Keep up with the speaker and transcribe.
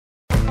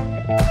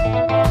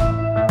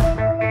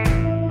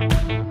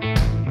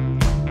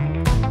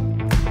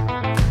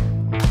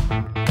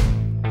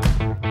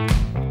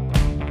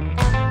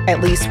at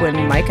least when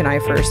Mike and I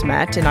first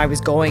met, and I was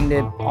going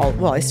to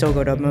I still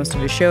go to most of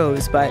his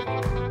shows, but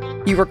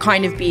you were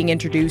kind of being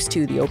introduced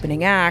to the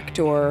opening act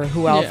or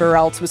whoever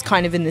else was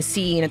kind of in the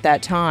scene at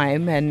that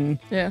time and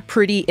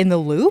pretty in the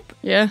loop.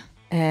 Yeah.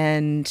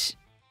 And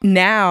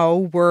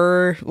now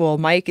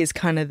Mike is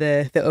kind of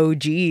the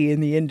OG in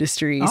the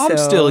industry. I'm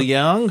still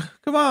young.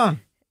 Come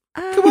on.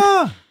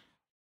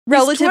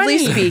 Relatively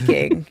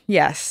speaking,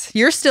 yes.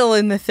 You're still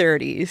in the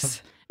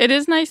 30s. It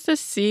is nice to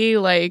see,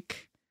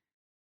 like,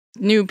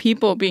 new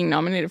people being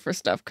nominated for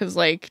stuff because,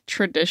 like,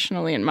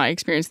 traditionally in my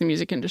experience in the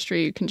music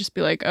industry, you can just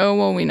be like, oh,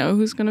 well, we know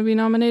who's going to be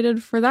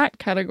nominated for that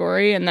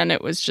category. And then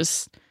it was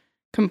just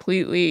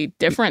completely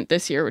different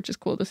this year, which is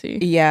cool to see.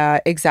 Yeah,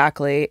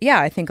 exactly. Yeah,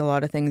 I think a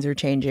lot of things are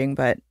changing,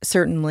 but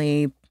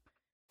certainly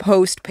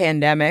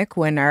post-pandemic,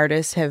 when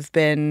artists have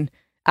been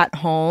at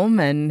home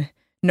and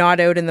not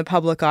out in the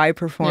public eye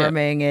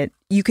performing,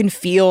 you can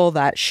feel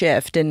that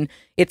shift. And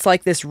it's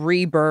like this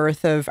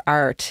rebirth of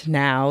art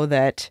now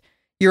that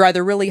you're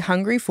either really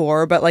hungry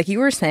for, but like you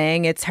were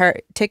saying, it's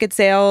hard. Ticket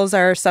sales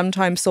are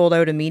sometimes sold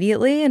out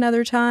immediately and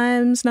other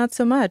times not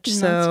so much.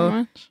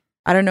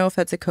 I don't know if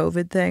that's a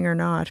COVID thing or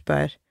not,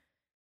 but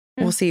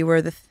we'll see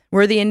where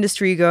the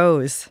industry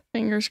goes.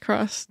 Fingers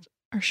crossed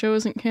our show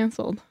isn't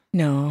canceled.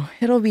 No,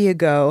 it'll be a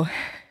go.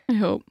 I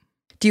hope.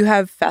 Do you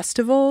have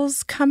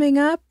festivals coming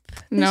up?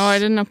 No, I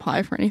didn't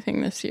apply for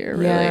anything this year,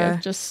 really. Yeah.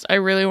 I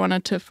really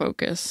wanted to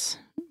focus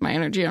my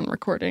energy on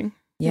recording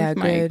with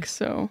Mike,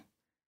 so...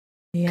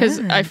 Because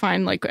I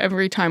find, like,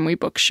 every time we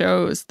book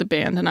shows, the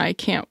band and I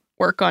can't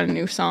work on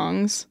new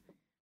songs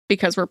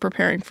because we're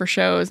preparing for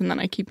shows, and then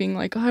I keep being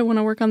like, oh, I want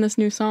to work on this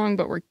new song,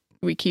 but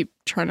we keep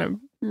trying to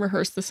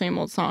rehearse the same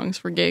old songs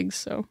for gigs,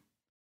 so...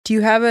 Do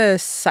you have a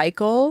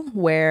cycle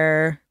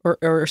where,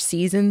 or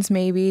seasons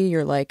maybe,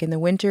 you're like, in the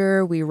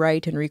winter we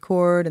write and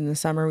record, in the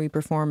summer we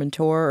perform and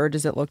tour, or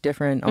does it look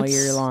different all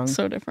year long?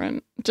 So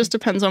different. It just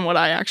depends on what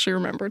I actually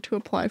remember to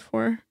apply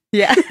for.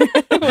 Yeah.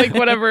 Like,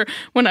 whenever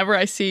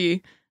I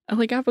see...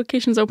 like,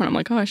 applications open, I'm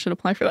like, oh, I should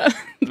apply for that.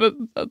 But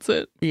that's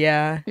it.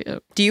 Yeah.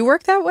 Do you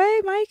work that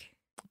way, Mike?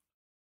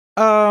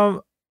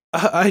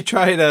 I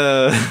try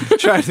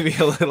to be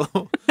a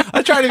little.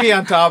 I try to be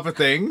on top of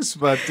things,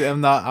 but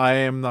I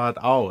am not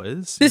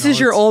always. This is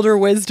your older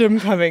wisdom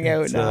coming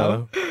out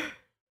now.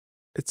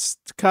 It's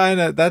kind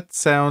of, that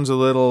sounds a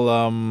little.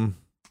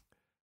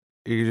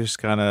 You're just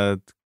kind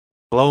of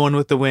blowing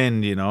with the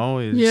wind, you know.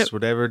 It's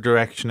whatever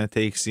direction it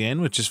takes you in,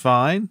 which is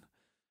fine.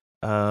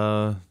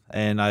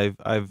 And I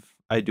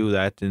do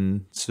that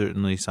in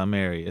certainly some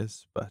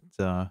areas, but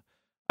I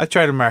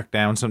try to mark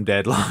down some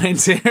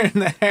deadlines here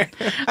and there.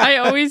 I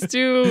always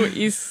do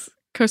East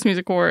Coast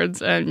Music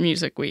Awards and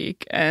Music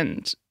Week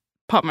and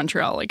Pop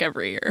Montreal like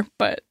every year,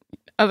 but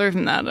other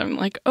than that, I'm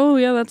like, oh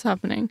yeah, that's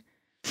happening.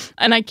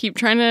 And I keep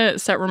trying to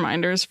set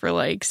reminders for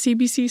like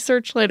CBC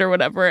Searchlight or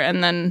whatever,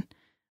 and then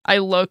I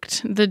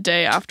looked the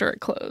day after it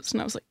closed, and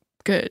I was like,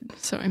 good.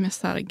 So I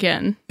missed that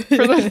again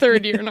for the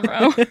third year in a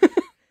row.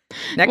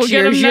 Next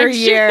year's your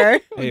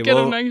year. Hey,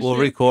 we'll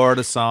record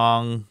a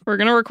song. We're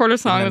going to record a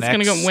song that's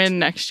going to go win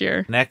next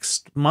year.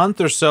 Next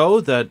month or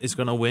so, that is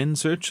going to win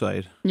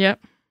Searchlight.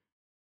 Yep.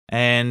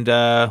 And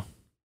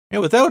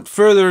without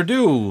further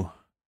ado,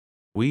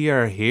 we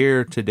are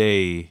here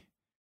today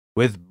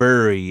with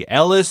Burry.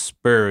 Ellis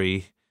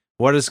Burry.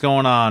 What is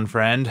going on,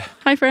 friend?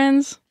 Hi,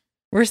 friends.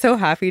 We're so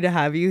happy to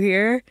have you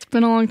here. It's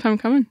been a long time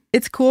coming.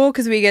 It's cool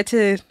because we get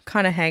to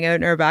kind of hang out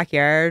in our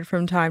backyard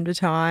from time to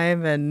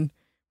time, and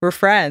we're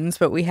friends,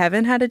 but we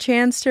haven't had a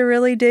chance to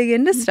really dig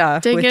into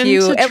stuff with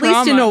you, at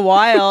least in a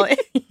while.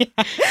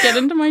 Get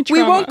into my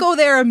trauma. We won't go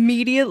there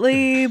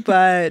immediately,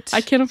 but...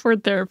 I can't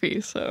afford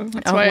therapy, so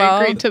that's why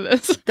I agreed to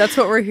this. That's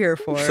what we're here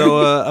for.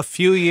 So a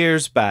few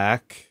years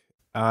back,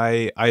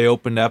 I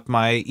opened up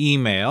my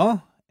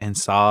email and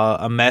saw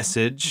a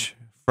message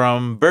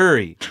from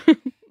Burry.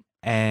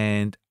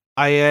 And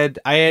I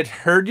had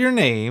heard your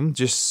name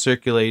just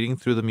circulating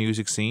through the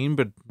music scene,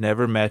 but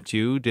never met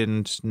you,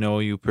 didn't know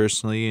you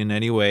personally in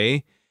any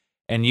way.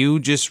 And you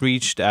just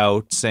reached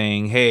out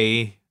saying,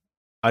 hey,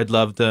 I'd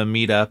love to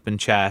meet up and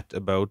chat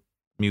about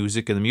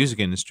music and the music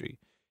industry.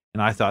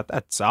 And I thought,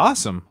 that's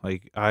awesome.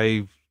 Like,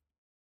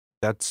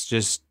 that's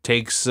just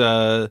takes,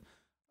 not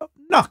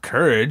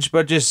courage,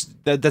 but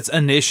just that's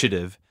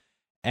initiative.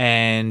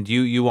 And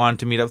you wanted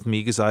to meet up with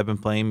me because I've been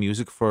playing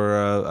music for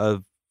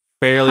a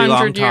fairly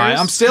long time. Years.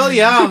 I'm still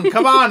young.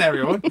 Come on,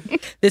 everyone.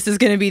 This is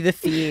going to be the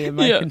theme.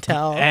 I can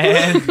tell.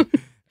 And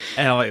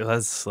I'm like,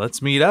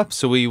 let's meet up.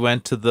 So we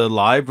went to the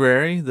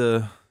library,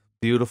 the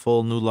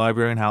beautiful new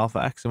library in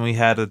Halifax, and we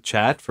had a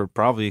chat for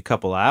probably a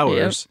couple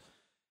hours. Yep.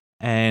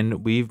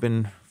 And we've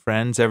been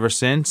friends ever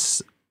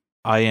since.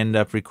 I ended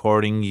up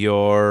recording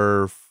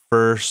your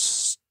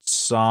first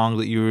song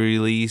that you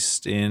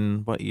released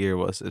in, what year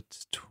was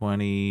it?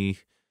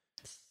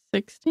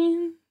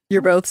 2016?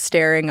 You're both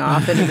staring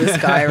off into the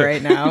sky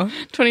right now.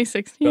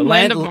 2016,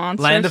 Land of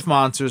Monsters. Land of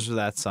Monsters was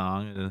that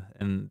song,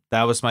 and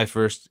that was my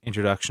first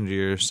introduction to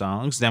your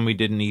songs. Then we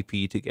did an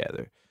EP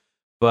together.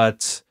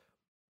 But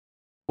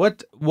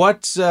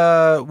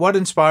What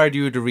inspired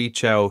you to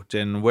reach out,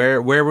 and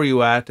where were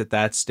you at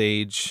that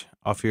stage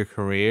of your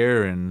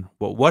career, and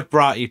what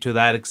brought you to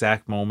that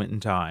exact moment in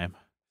time?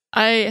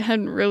 I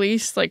had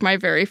released like my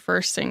very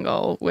first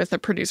single with a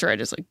producer. I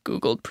just like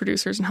Googled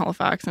producers in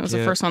Halifax, and it was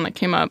the first one that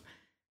came up.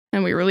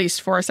 And we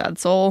released For a Sad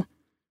Soul.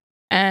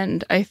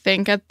 And I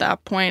think at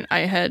that point I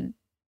had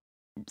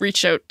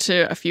reached out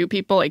to a few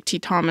people like T.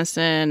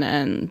 Thomason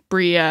and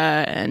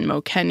Bria and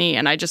Mo Kenny.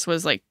 And I just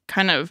was like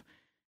kind of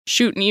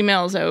shooting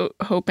emails out,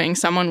 hoping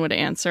someone would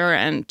answer.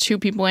 And 2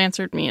 people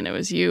answered me, and it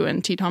was you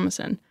and T.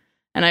 Thomason.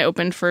 And I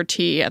opened for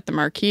T at the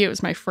Marquee. It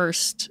was my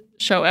first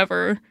show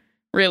ever,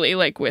 really,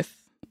 like with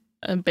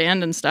a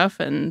band and stuff.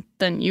 And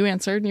then you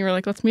answered and you were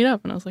like, let's meet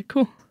up. And I was like,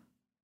 cool.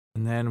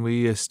 And then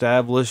we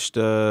established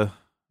a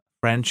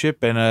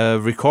friendship and a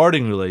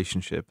recording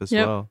relationship as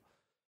well.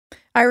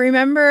 I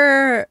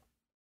remember,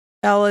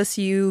 Ellis,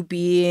 you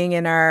being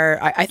in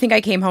I think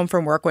I came home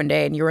from work one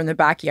day and you were in the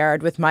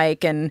backyard with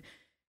Mike and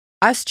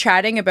us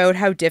chatting about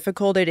how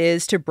difficult it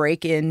is to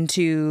break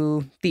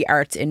into the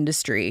arts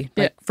industry.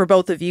 Like for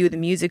both of you, the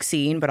music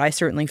scene, but I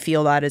certainly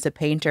feel that as a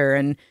painter.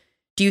 And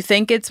do you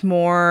think it's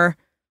more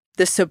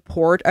the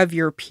support of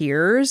your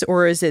peers,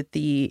 or is it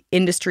the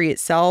industry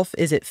itself?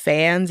 Is it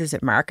fans? Is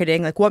it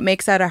marketing? Like, what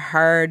makes that a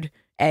hard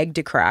egg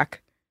to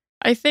crack?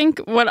 I think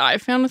what I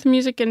found with the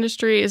music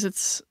industry is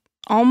it's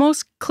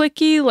almost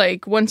cliquey.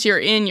 Like, once you're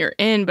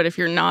in, but if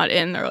you're not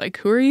in, they're like,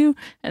 who are you?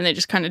 And they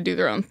just kind of do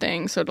their own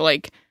thing. So to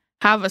like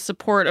have a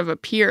support of a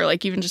peer,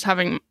 like even just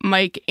having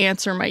Mike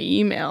answer my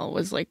email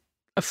was like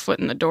a foot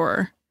in the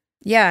door.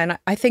 Yeah, and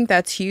I think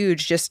that's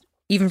huge. Just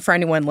even for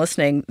anyone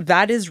listening,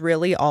 that is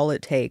really all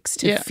it takes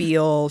to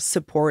feel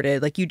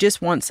supported. Like, you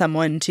just want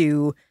someone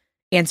to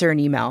answer an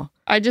email.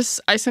 I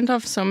sent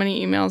off so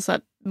many emails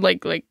that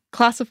like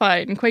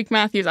Classified and Quake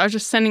Matthews. I was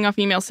just sending off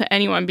emails to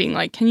anyone being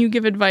like, can you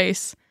give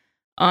advice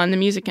on the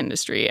music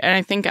industry? And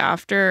I think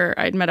after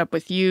I'd met up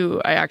with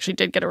you, I actually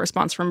did get a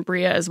response from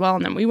Bria as well.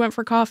 And then we went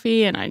for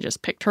coffee and I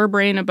just picked her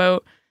brain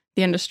about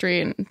the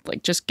industry, and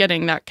like just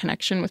getting that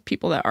connection with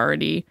people that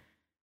already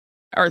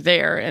are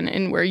there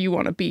and where you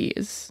want to be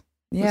was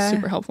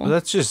super helpful. Well,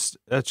 that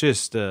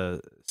just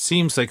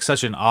seems like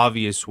such an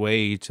obvious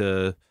way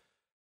to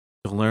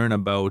learn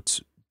about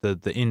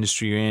the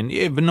industry you're in.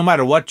 Yeah, but no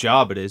matter what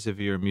job it is, if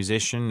you're a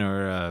musician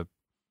or a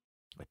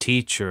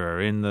teacher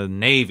or in the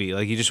Navy,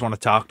 like, you just want to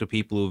talk to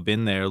people who've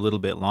been there a little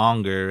bit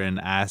longer and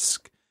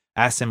ask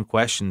them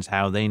questions,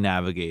 how they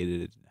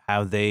navigated it,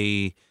 how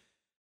they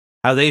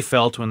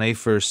felt when they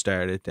first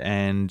started.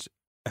 And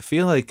I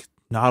feel like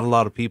not a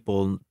lot of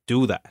people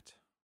do that.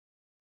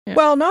 Yeah.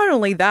 Well, not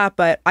only that,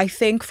 but I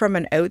think from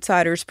an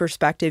outsider's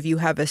perspective, you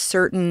have a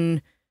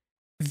certain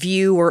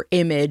view or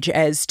image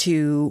as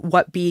to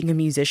what being a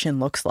musician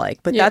looks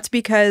like. But that's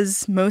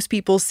because most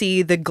people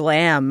see the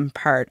glam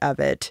part of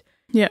it.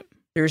 Yeah.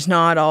 There's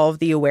not all of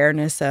the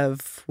awareness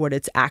of what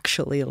it's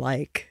actually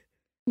like.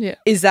 Yeah.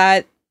 Is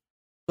that,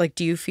 like,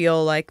 do you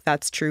feel like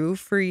that's true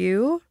for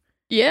you?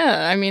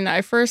 Yeah, I mean,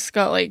 I first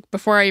got, like,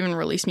 before I even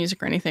released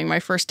music or anything,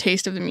 my first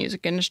taste of the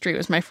music industry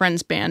was my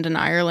friend's band in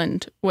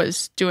Ireland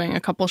was doing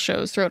a couple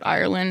shows throughout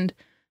Ireland.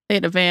 They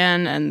had a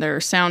van and their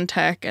sound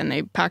tech, and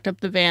they packed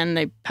up the van,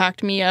 they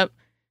packed me up,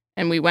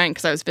 and we went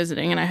because I was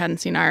visiting and I hadn't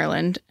seen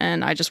Ireland,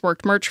 and I just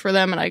worked merch for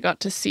them, and I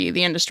got to see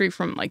the industry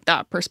from, like,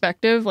 that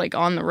perspective, like,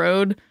 on the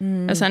road,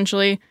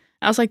 essentially.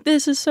 I was like,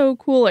 this is so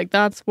cool, like,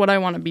 that's what I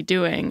want to be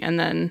doing. And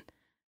then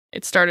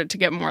it started to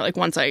get more like,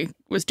 once I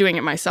was doing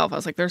it myself, I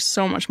was like, there's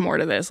so much more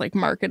to this, like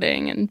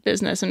marketing and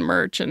business and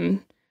merch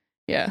and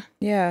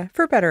Yeah,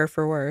 for better or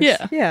for worse.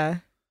 Yeah.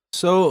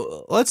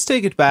 So let's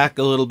take it back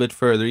a little bit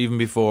further, even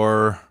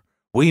before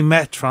we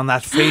met on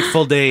that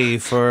fateful day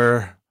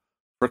for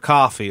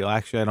coffee. Well,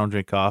 actually, I don't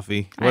drink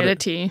coffee. I had a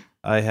tea.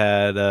 I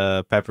had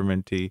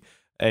peppermint tea.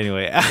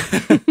 Anyway.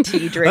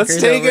 Tea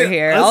drinkers over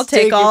here. I'll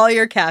take all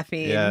your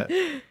caffeine. Yeah.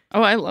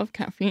 Oh, I love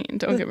caffeine.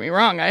 Don't get me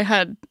wrong. I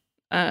had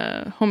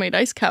homemade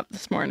ice cap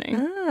this morning.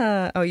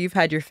 Oh, you've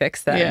had your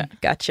fix then. Yeah.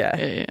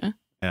 Gotcha. Yeah.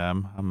 Yeah,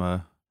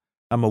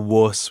 I'm a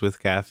wuss with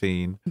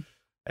caffeine.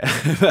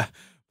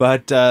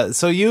 But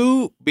so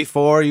you,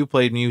 before you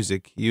played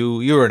music,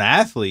 you were an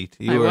athlete.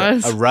 You were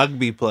a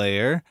rugby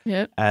player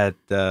at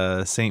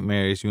St.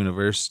 Mary's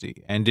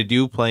University. And did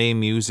you play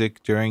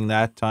music during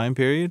that time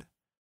period?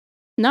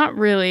 Not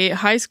really.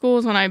 High school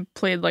was when I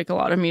played like a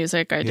lot of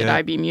music. I did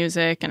IB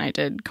music and I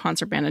did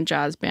concert band and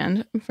jazz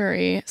band. I'm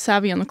very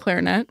savvy on the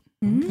clarinet.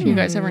 If you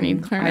guys ever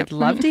need clarinet. I'd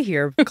love to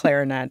hear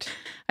clarinet.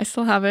 I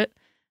still have it.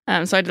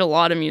 So I did a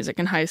lot of music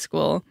in high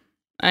school.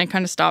 I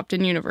kind of stopped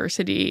in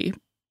university.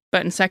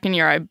 But in second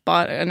year, I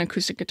bought an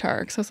acoustic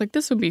guitar because I was like,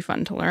 this would be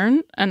fun to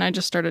learn. And I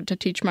just started to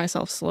teach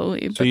myself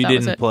slowly. So you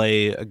didn't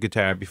play a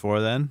guitar before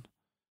then?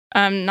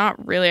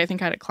 Not really. I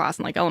think I had a class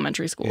in like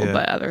elementary school. Yeah.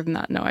 But other than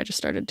that, no, I just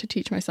started to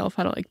teach myself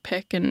how to like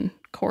pick and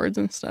chords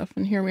and stuff.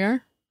 And here we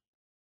are.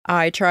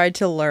 I tried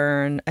to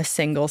learn a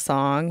single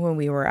song when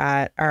we were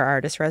at our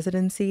artist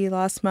residency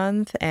last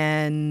month.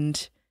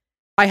 And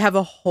I have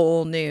a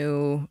whole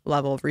new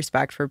level of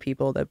respect for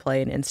people that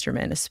play an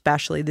instrument,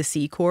 especially the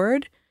C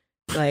chord.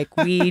 Like,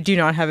 we do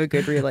not have a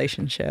good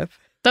relationship.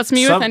 That's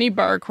me with any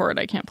bar chord.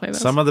 I can't play those.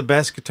 Some of the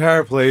best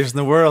guitar players in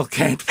the world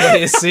can't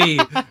play a C.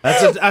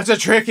 That's a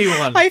tricky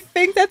one. I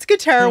think that's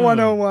Guitar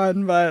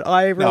 101, but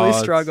I really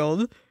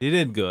struggled. You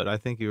did good. I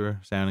think you were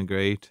sounding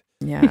great.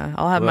 Yeah,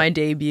 I'll have my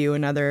debut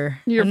another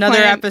You're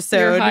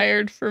episode.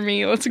 hired for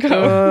me. Let's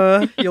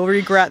go. You'll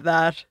regret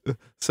that.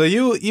 So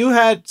you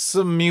had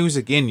some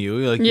music in you,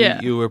 like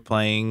Yeah. you were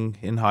playing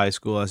in high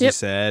school, as you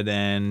said,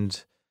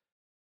 and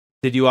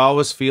did you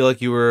always feel like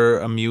you were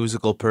a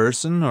musical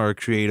person or a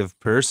creative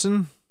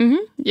person? Mm-hmm.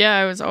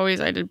 Yeah,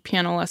 I did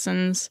piano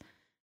lessons,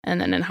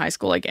 and then in high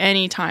school, like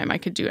any time I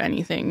could do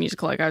anything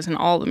musical. Like I was in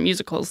all the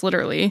musicals,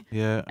 literally,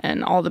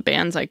 and all the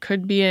bands I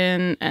could be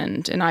in,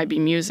 and in IB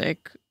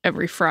Music.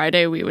 Every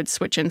Friday we would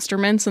switch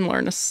instruments and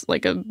learn a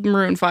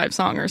Maroon 5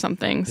 song or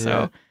something.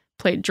 So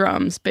played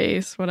drums,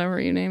 bass,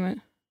 whatever you name it.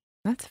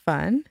 That's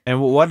fun.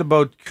 And what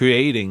about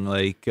creating?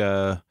 Like,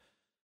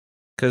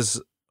 because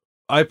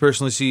I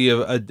personally see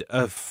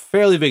a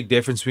fairly big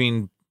difference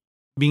between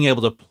being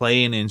able to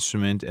play an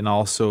instrument and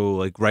also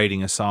like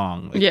writing a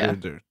song. Like,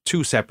 they're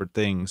two separate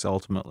things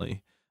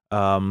ultimately.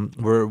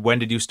 When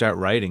did you start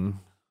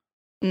writing?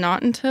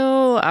 Not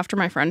until after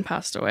my friend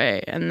passed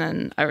away, and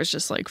then I was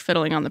just like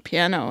fiddling on the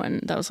piano,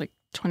 and that was like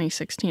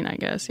 2016, I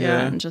guess.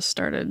 Yeah, and just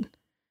started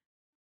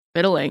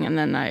fiddling, and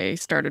then I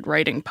started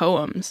writing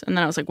poems, and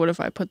then I was like, what if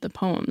I put the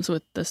poems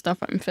with the stuff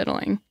I'm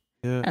fiddling?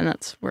 Yeah, and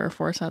that's where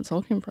Four Sad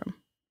Soul came from.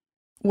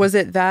 Was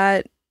it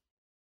that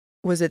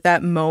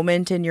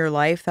moment in your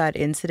life, that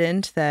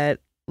incident that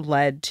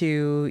led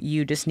to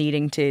you just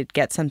needing to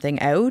get something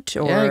out?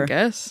 Or yeah, I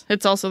guess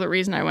it's also the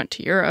reason I went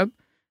to Europe,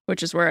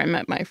 which is where I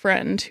met my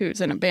friend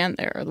who's in a band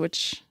there,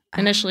 which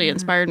initially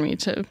inspired me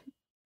to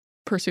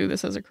pursue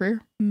this as a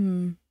career.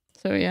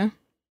 So yeah.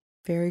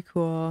 Very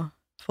cool.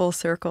 Full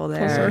circle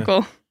there. Full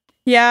circle.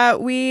 Yeah,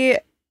 we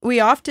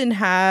often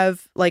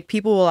have, like,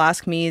 people will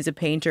ask me as a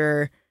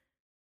painter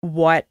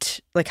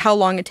how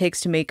long it takes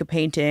to make a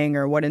painting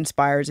or what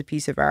inspires a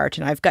piece of art.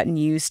 And I've gotten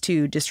used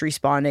to just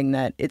responding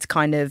that it's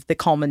kind of the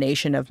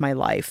culmination of my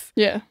life.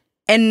 Yeah.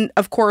 And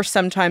of course,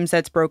 sometimes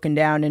that's broken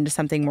down into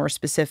something more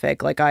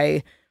specific. Like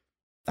I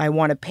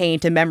want to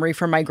paint a memory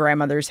from my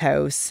grandmother's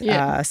house,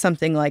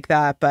 something like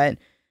that. But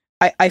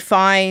I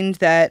find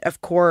that,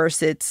 of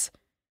course, it's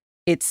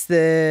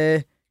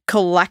the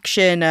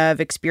collection of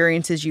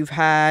experiences you've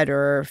had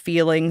or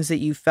feelings that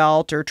you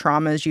felt or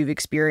traumas you've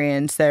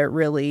experienced that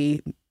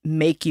really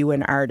make you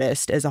an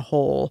artist as a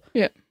whole.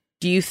 Yeah.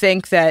 Do you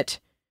think that,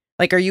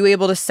 like, are you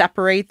able to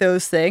separate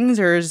those things,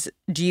 or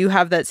do you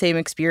have that same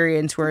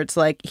experience where it's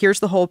like, here's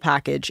the whole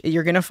package,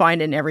 you're going to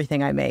find it in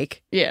everything I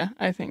make? Yeah,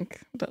 I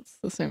think that's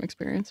the same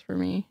experience for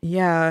me.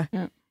 Yeah.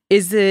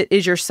 Is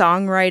your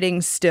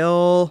songwriting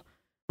still,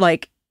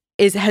 like,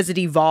 has it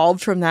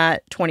evolved from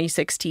that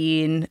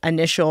 2016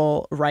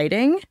 initial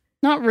writing?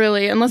 Not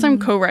really. Unless I'm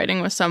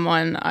co-writing with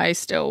someone, I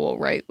still will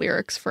write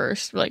lyrics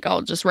first. Like,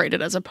 I'll just write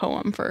it as a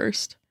poem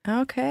first.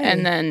 Okay.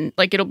 And then,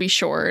 like, it'll be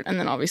short, and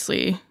then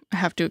obviously I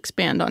have to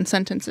expand on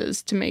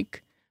sentences to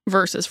make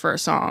verses for a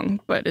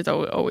song, but it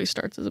always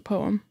starts as a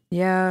poem.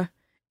 Yeah.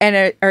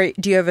 And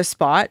do you have a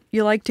spot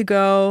you like to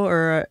go,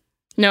 or?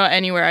 No,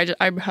 anywhere.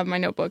 I have my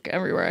notebook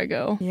everywhere I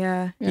go.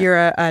 Yeah.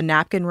 You're a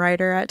napkin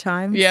writer at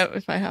times? Yeah,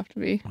 if I have to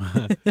be.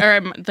 Or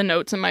the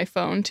notes in my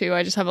phone, too.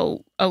 I just have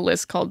a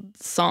list called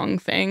Song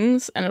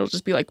Things, and it'll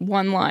just be like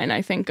one line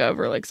I think of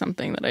or like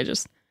something that I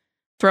just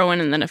throw in,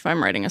 and then if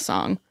I'm writing a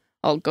song,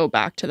 I'll go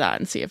back to that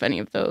and see if any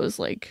of those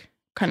like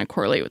kind of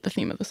correlate with the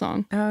theme of the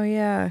song. Oh,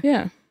 yeah.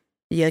 Yeah.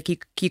 Yeah, like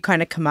you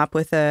kind of come up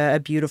with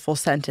a beautiful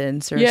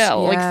sentence. Or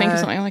I'll like think of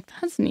something. I'm like,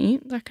 that's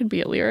neat. That could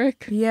be a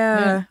lyric.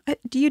 Yeah.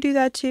 Do you do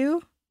that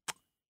too?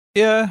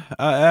 Yeah,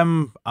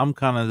 I'm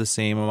kind of the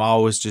same. I'm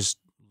always just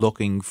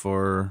looking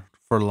for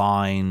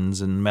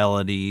lines and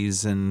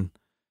melodies and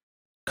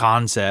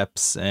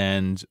concepts,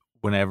 and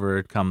whenever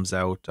it comes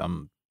out,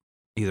 I'm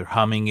either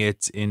humming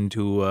it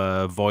into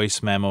a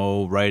voice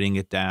memo, writing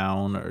it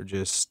down, or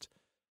just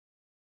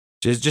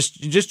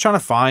trying to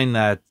find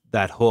that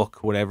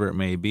hook, whatever it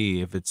may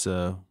be. If it's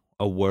a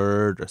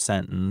word, a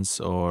sentence,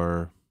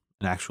 or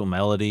an actual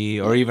melody,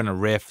 or even a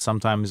riff.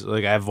 Sometimes,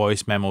 like, I have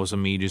voice memos of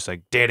me just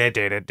like like,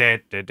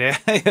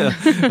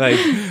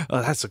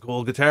 oh, that's a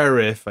cool guitar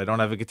riff. I don't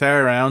have a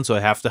guitar around, so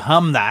I have to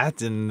hum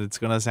that, and it's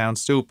gonna sound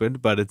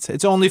stupid, but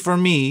it's only for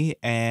me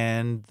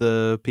and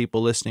the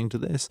people listening to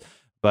this.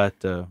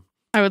 But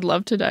I would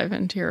love to dive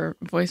into your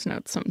voice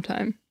notes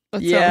sometime.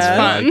 That sounds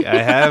fun.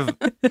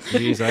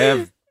 Like, I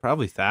have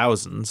probably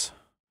thousands.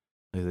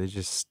 They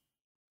just,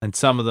 and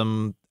some of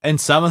them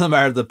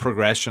are the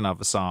progression of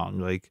a song.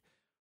 Like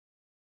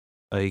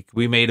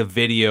we made a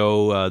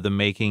video, the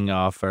making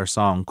of our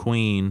song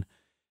Queen,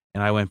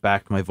 and I went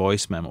back to my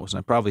voice memos, and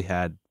I probably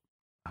had,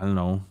 I don't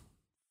know,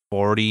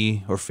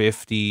 40 or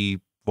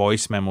 50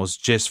 voice memos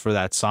just for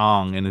that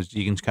song, and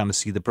you can kind of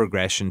see the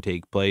progression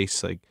take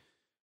place. Like,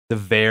 the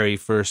very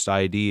first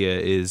idea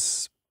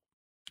is,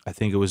 I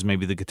think it was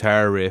maybe the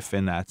guitar riff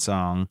in that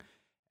song,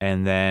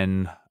 and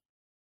then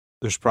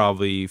there's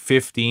probably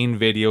 15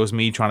 videos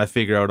me trying to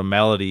figure out a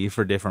melody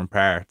for different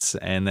parts,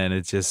 and then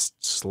it's just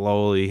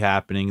slowly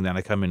happening. Then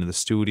I come into the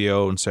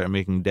studio and start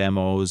making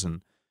demos,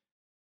 and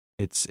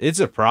it's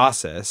a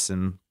process.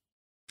 And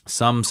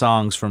some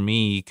songs for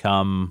me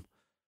come,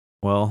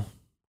 well,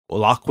 a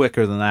lot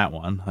quicker than that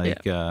one.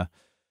 Like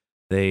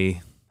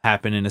they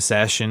happen in a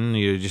session.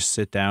 You just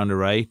sit down to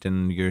write,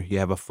 and you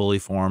have a fully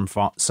formed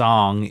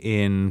song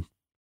in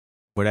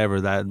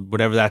whatever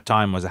that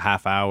time was, a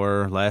half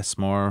hour, less,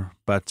 more.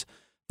 But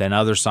then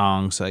other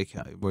songs, like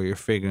where you're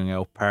figuring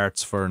out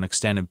parts for an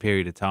extended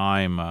period of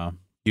time,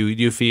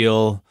 you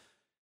feel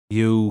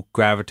you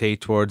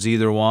gravitate towards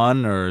either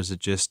one, or is it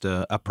just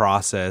a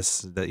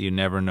process that you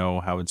never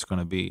know how it's going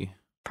to be?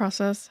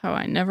 Process how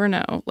I never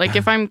know. Like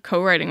if I'm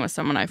co-writing with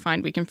someone, I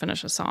find we can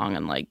finish a song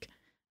in like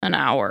an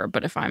hour.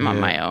 But if I'm on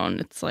my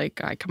own, it's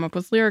like I come up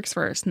with lyrics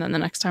first, and then the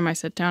next time I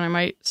sit down, I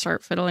might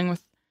start fiddling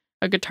with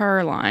a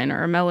guitar line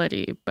or a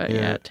melody. But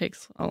it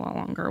takes a lot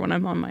longer when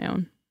I'm on my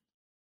own.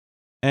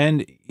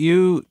 And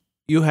you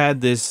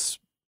had this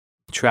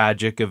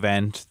tragic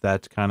event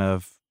that kind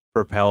of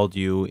propelled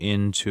you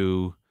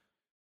into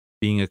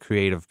being a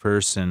creative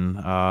person.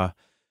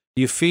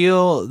 Do you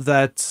feel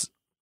that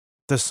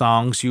the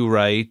songs you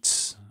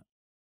write,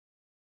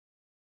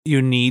 you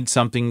need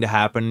something to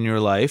happen in your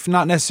life?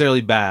 Not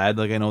necessarily bad.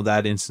 Like I know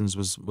that instance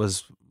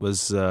was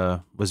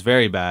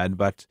very bad,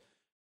 but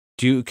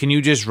can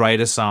you just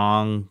write a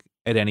song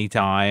at any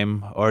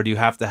time, or do you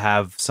have to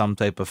have some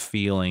type of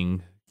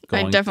feeling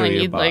going I definitely through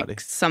your need body? like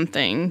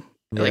something,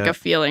 like a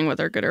feeling,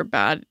 whether good or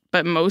bad,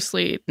 but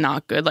mostly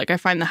not good. Like I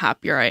find the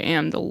happier I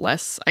am, the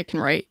less I can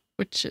write,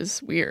 which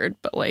is weird,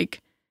 but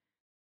like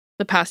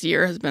the past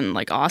year has been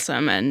like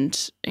awesome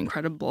and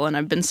incredible, and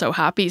I've been so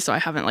happy. So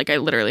I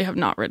literally have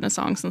not written a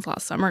song since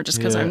last summer, just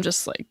because I'm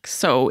just like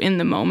so in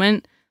the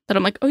moment that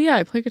I'm like, oh yeah,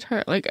 I play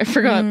guitar. Like I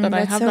forgot that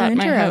I have that in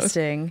my house.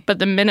 But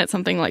the minute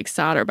something like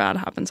sad or bad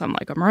happens, I'm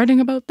like, I'm writing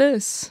about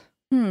this.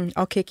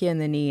 I'll kick you in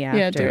the knee after.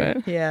 Yeah, do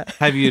it. Yeah.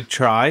 Have you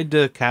tried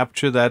to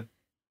capture that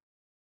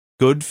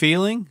good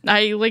feeling?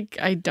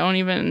 I don't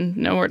even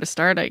know where to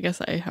start. I guess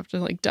I have to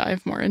like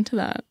dive more into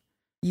that.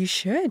 You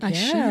should. I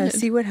should.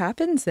 See what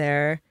happens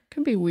there.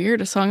 Could be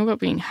weird. A song about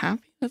being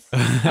happy. That's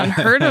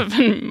unheard of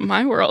in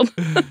my world.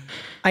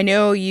 I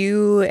know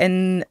you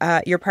and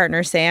your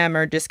partner Sam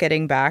are just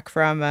getting back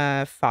from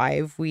a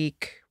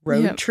 5-week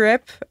road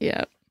trip.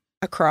 Yeah.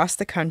 Across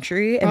the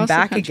country and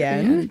back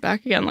again. And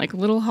back again, like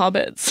little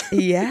hobbits.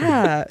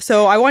 Yeah.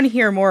 So I want to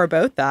hear more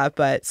about that.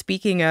 But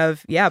speaking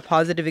of,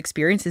 positive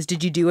experiences,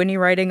 did you do any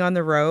writing on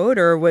the road,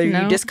 or were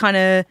you just kind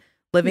of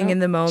living in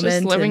the moment?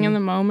 Just living in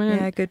the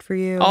moment. Yeah, good for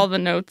you. All the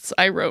notes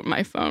I wrote in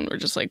my phone were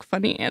just like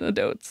funny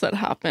anecdotes that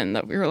happened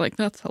that we were like,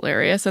 that's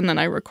hilarious. And then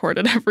I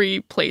recorded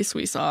every place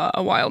we saw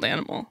a wild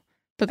animal.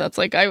 But that's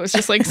like, I was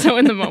just like so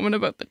in the moment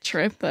about the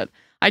trip that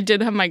I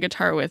did have my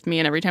guitar with me,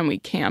 and every time we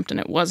camped and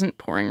it wasn't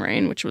pouring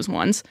rain, which was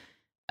once,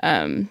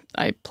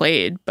 I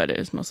played, but it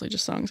was mostly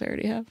just songs I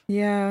already have.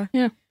 Yeah.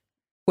 Yeah.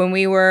 When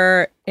we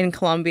were in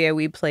Colombia,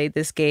 we played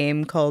this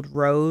game called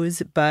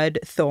Rose, Bud,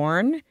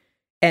 Thorn.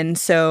 And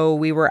so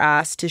we were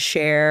asked to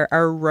share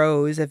our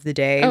rose of the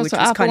day, which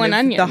was kind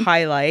of the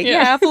highlight.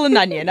 Yeah, apple and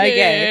onion. I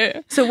get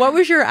it. So what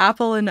was your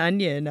apple and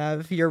onion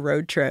of your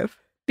road trip?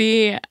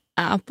 The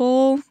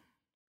apple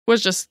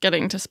was just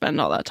getting to spend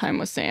all that time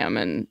with Sam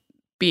and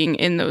being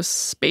in those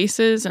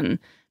spaces, and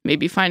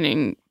maybe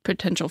finding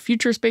potential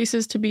future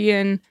spaces to be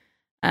in.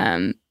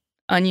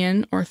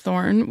 Onion or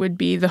thorn would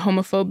be the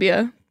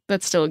homophobia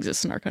that still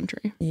exists in our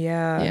country.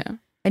 Yeah. Yeah.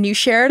 And you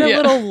shared a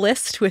little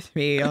list with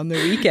me on the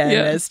weekend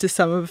as to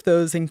some of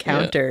those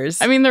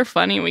encounters. I mean, they're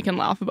funny. We can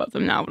laugh about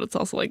them now, but it's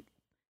also like,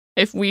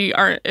 if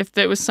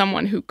there was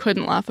someone who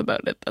couldn't laugh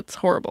about it, that's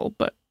horrible.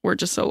 But we're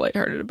just so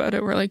lighthearted about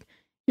it. We're like,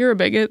 you're a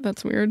bigot.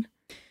 That's weird.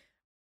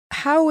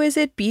 How is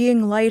it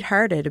being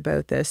lighthearted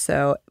about this?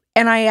 So,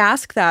 and I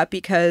ask that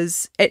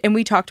because, and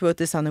we talked about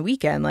this on the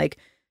weekend, like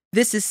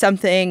this is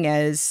something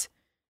as,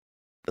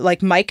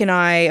 like Mike and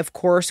I, of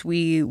course,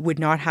 we would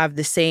not have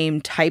the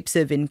same types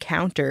of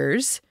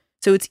encounters.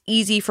 So it's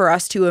easy for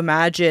us to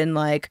imagine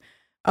like,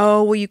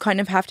 oh, well, you kind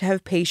of have to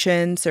have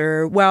patience,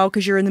 or, well,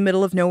 because you're in the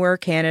middle of nowhere,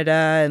 Canada,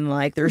 and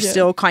like there's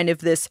still kind of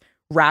this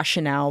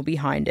rationale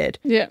behind it.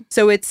 Yeah.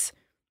 So it's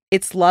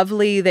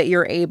lovely that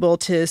you're able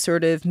to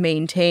sort of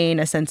maintain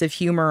a sense of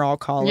humor, I'll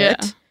call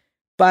it.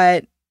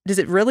 But does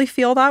it really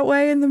feel that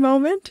way in the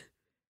moment?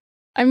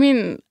 I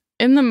mean,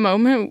 in the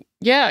moment,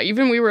 yeah.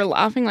 Even we were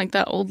laughing, like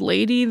that old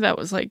lady that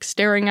was like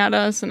staring at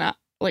us and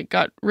like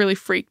got really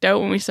freaked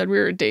out when we said we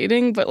were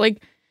dating. But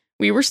like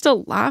we were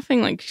still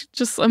laughing. Like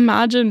just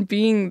imagine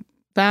being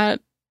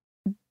that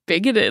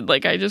bigoted.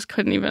 Like I just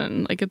couldn't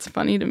even, like it's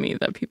funny to me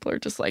that people are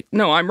just like,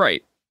 no, I'm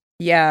right.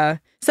 Yeah.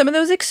 Some of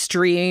those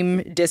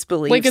extreme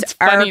disbeliefs like it's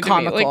funny are to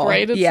comical. Me. Like,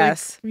 right? It's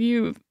yes. Like,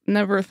 you've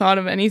never thought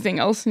of anything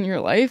else in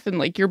your life, and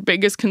like your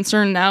biggest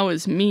concern now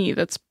is me.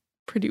 That's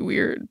pretty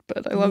weird,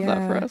 but I love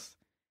that for us.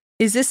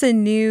 Is this a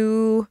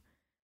new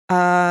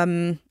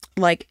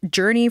like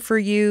journey for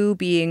you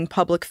being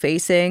public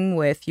facing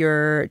with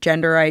your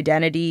gender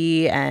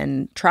identity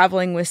and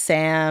traveling with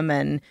Sam?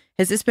 And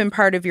has this been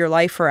part of your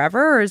life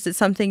forever, or is it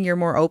something you're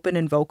more open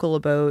and vocal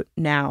about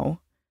now?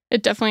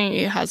 It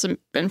definitely hasn't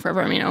been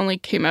forever. I mean, I only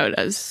came out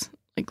as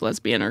like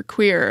lesbian or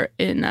queer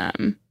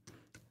in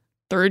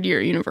third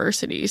year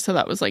university. So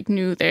that was like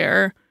new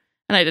there.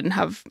 And I didn't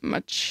have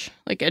much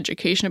like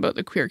education about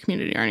the queer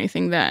community or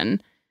anything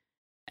then.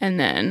 And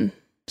then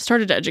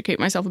started to educate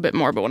myself a bit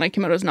more. But when I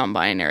came out as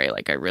non-binary,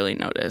 like I really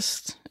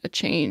noticed a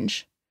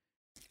change.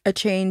 A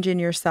change in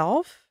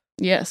yourself?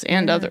 Yes,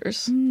 and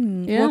others.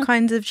 Yeah. What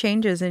kinds of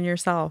changes in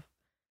yourself?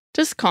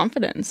 Just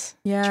confidence.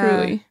 Yeah.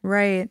 Truly.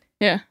 Right.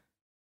 Yeah.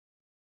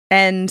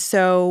 And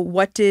so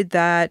what did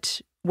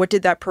that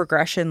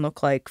progression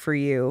look like for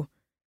you?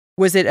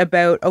 Was it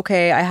about,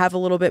 okay, I have a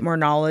little bit more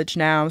knowledge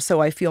now,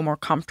 so I feel more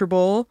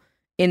comfortable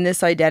in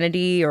this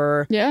identity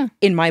or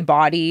in my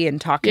body and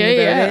talking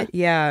about it?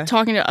 Yeah.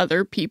 Talking to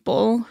other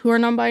people who are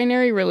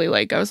non-binary, really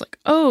I was like,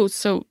 oh,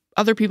 so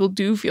other people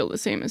do feel the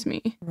same as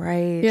me.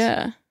 Right.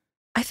 Yeah.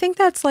 I think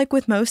that's like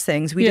with most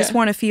things. We just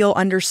want to feel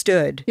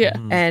understood. Yeah.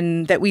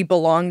 And that we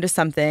belong to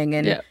something.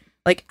 And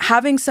like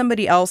having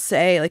somebody else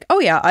say like, oh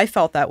yeah, I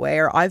felt that way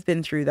or I've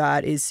been through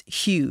that is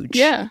huge.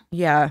 Yeah.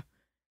 Yeah.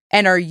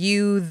 And are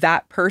you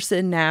that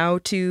person now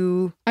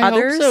to I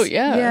others? hope so,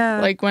 yeah.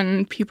 Like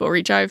when people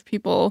reach, I have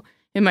people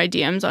in my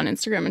DMs on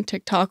Instagram and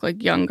TikTok,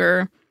 like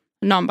younger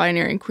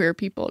non-binary and queer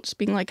people just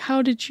being like,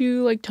 how did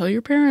you like tell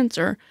your parents,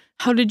 or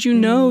how did you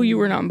know you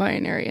were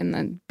non-binary? And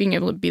then being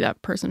able to be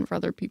that person for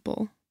other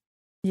people.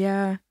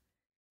 Yeah.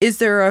 Is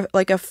there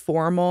a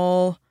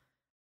formal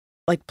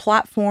like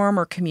platform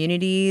or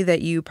community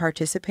that you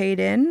participate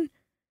in?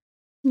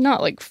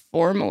 Not like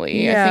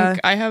formally. Yeah. I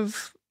think I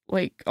have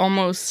like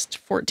almost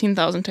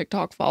 14,000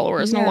 TikTok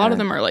followers, and a lot of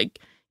them are like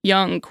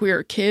young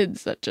queer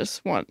kids that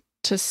just want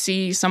to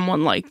see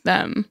someone like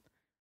them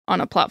on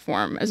a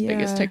platform as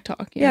big as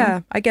TikTok. You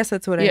know? I guess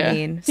that's what I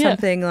mean.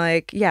 Something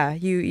like,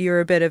 you're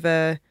a bit of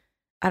a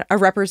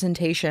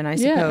representation, I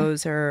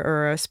suppose,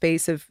 or a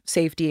space of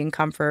safety and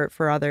comfort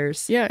for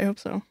others. Yeah, I hope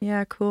so.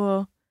 Yeah,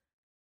 cool.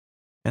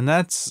 And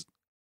that's,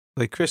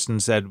 like Kristen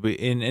said,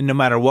 and no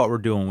matter what we're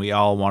doing, we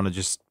all want to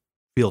just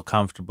feel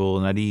comfortable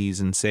and at ease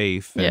and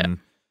safe. And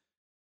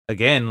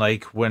again,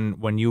 like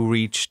when you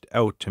reached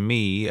out to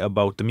me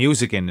about the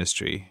music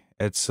industry,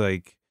 it's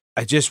like,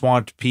 I just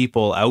want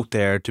people out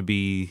there to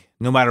be,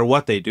 no matter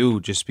what they do,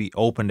 just be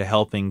open to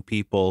helping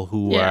people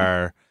who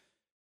are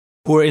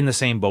in the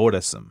same boat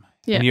as them.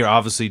 Yeah. And you're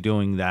obviously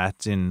doing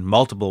that in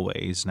multiple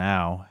ways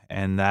now.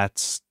 And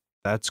that's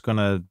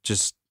gonna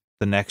just,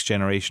 the next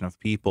generation of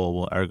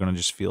people are gonna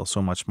just feel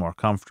so much more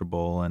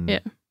comfortable and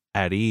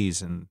at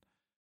ease. And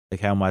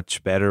like, how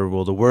much better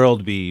will the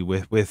world be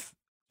with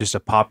just a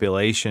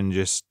population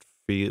just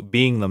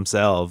being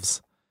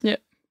themselves?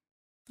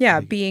 Yeah,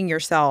 being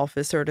yourself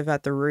is sort of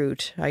at the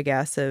root, I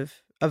guess,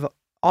 of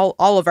all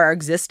of our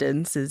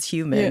existence as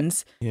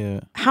humans.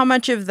 Yeah. How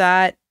much of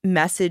that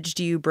message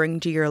do you bring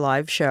to your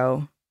live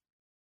show?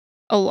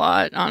 A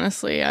lot,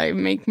 honestly. I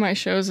make my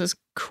shows as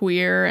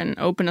queer and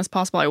open as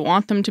possible. I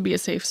want them to be a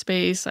safe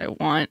space. I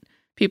want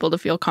people to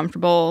feel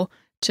comfortable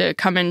to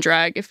come in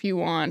drag if you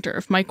want, or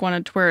if Mike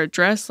wanted to wear a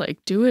dress,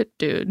 like, do it,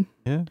 dude.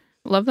 Yeah.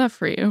 Love that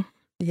for you.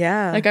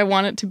 Yeah. Like, I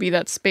want it to be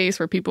that space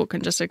where people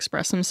can just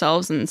express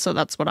themselves. And so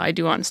that's what I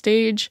do on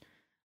stage.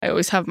 I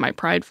always have my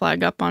pride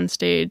flag up on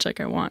stage. Like,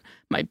 I want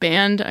my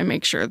band, I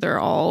make sure they're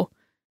all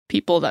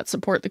people that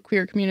support the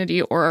queer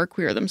community or are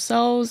queer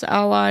themselves,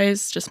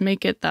 allies. Just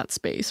make it that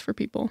space for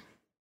people.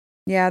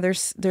 Yeah,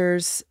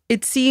 there's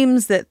it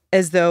seems that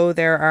as though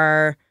there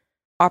are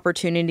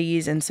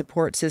opportunities and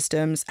support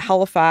systems.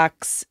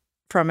 Halifax,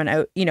 from an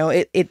out,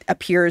 it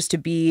appears to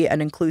be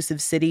an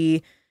inclusive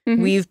city.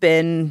 Mm-hmm. We've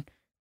been,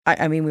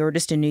 I mean, we were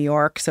just in New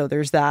York, so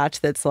there's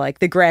that's like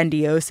the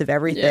grandiose of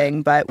everything.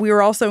 Yeah. But we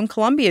were also in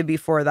Colombia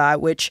before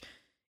that, which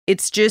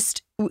it's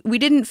just, we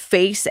didn't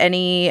face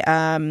any,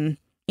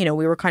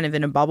 we were kind of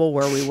in a bubble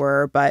where we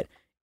were, but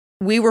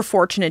we were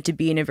fortunate to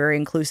be in a very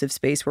inclusive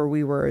space where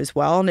we were as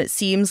well. And it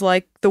seems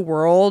like the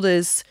world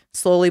is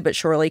slowly but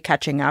surely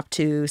catching up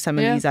to some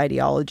of these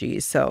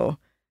ideologies. So,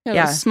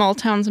 those small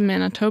towns in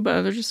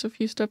Manitoba, they're just a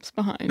few steps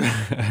behind.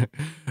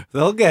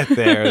 They'll get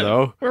there,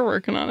 though. We're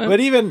working on it.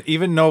 But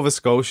even Nova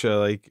Scotia,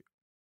 like,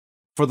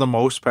 for the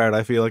most part,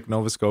 I feel like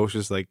Nova Scotia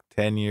is like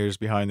 10 years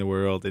behind the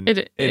world in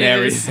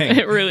everything.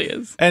 It really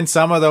is. And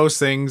some of those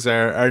things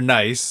are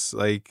nice.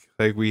 Like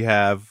we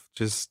have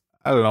just,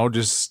 I don't know,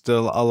 just a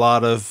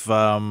lot of,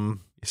 you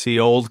see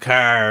old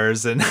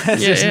cars and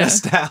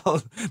just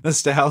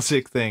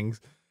nostalgic things.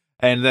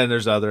 And then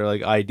there's other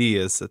like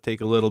ideas that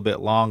take a little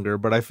bit longer.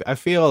 But I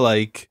feel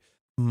like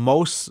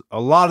a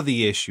lot of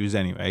the issues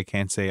anyway, I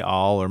can't say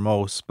all or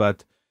most,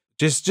 but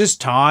just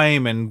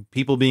time and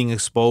people being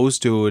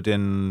exposed to it,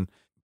 and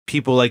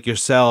people like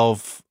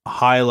yourself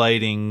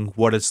highlighting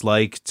what it's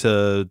like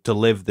to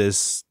live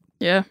this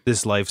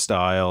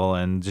lifestyle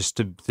and just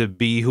to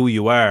be who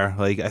you are.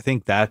 Like, I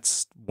think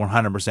that's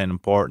 100%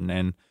 important.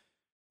 And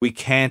we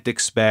can't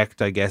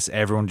expect, I guess,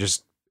 everyone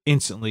just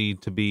instantly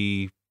to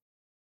be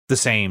the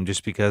same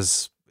just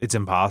because it's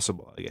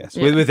impossible, I guess.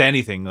 Yeah. With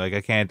anything, like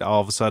I can't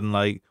all of a sudden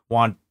like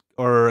want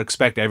or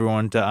expect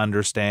everyone to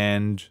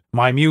understand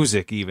my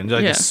music, even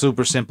like Yeah. a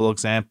super simple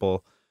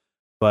example.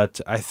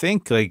 But I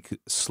think like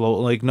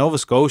Nova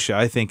Scotia,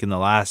 I think in the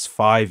last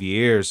 5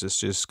 years, it's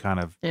just kind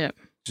of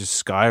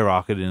just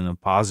skyrocketed in a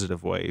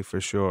positive way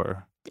for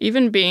sure.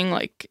 Even being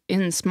like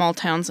in small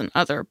towns and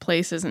other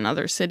places and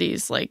other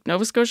cities, like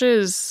Nova Scotia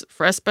is,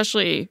 for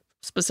especially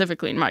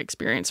specifically in my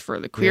experience for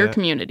the queer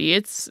community,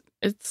 it's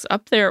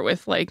up there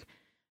with like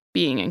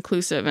being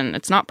inclusive, and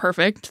it's not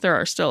perfect. There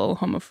are still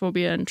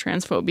homophobia and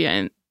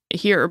transphobia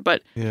here,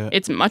 but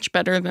it's much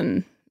better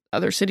than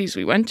other cities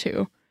we went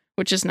to,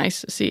 which is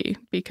nice to see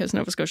because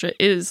Nova Scotia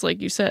is,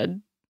 like you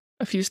said,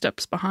 a few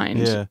steps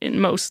behind in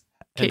most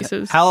cases.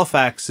 And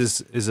Halifax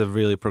is a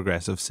really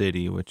progressive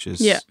city, which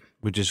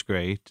is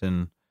great.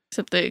 And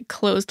except they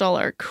closed all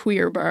our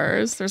queer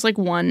bars. There's like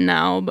one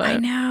now, but I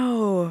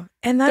know,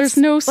 and that's there's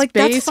no like space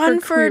that's fun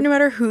for for no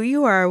matter who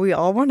you are. We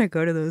all want to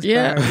go to those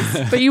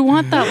bars. But you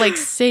want that like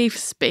safe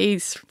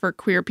space for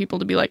queer people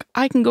to be like,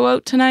 I can go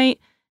out tonight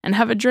and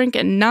have a drink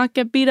and not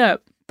get beat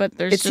up. But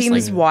there's it just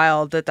seems like,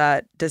 wild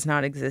that does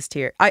not exist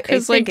here. I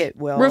think like, it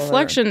will.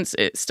 Reflections,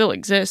 it still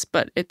exists,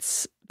 but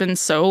it's been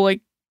so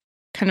like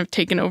kind of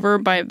taken over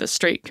by the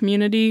straight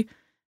community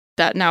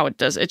that now it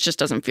just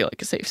doesn't feel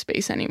like a safe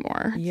space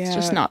anymore. Yeah. It's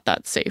just not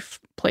that safe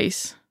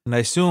place. And I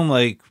assume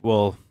like,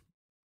 well,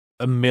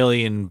 a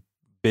million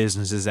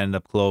businesses end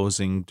up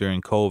closing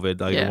during COVID.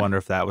 Like I wonder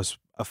if that was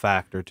a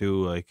factor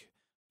too. Like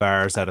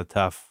bars had a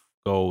tough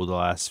go the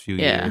last few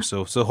years.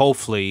 So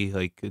hopefully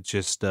like it's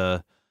just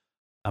a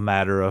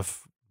matter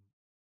of,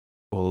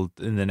 well,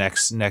 in the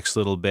next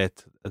little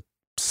bit,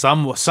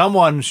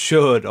 someone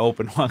should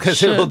open one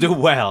because it will do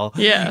well.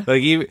 Yeah,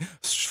 like even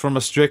from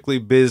a strictly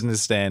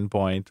business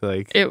standpoint,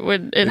 like there's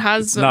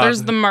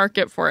the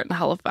market for it in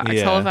Halifax.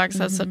 Yeah. Halifax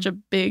has such a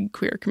big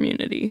queer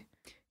community.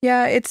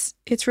 Yeah, it's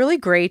really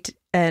great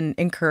and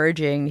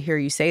encouraging to hear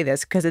you say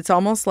this because it's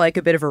almost like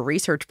a bit of a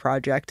research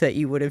project that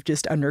you would have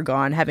just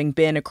undergone having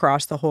been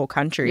across the whole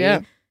country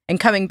and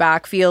coming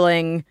back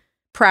feeling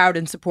proud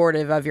and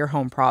supportive of your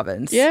home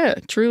province. Yeah,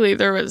 truly.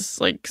 We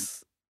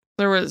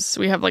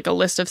have like a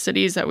list of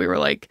cities that we were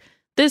like,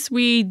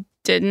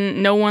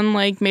 no one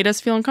like made us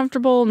feel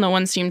uncomfortable. No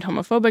one seemed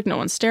homophobic. No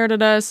one stared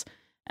at us.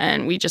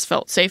 And we just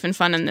felt safe and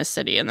fun in this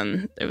city. And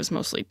then it was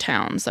mostly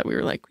towns that we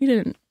were like, we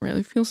didn't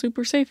really feel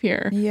super safe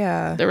here.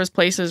 Yeah. There was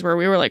places where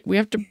we were like, we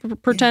have to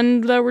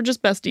pretend that we're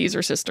just besties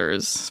or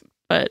sisters.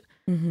 But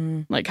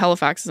like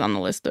Halifax is on the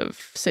list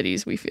of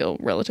cities we feel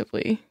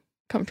relatively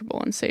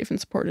comfortable and safe and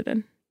supported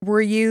in.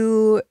 Were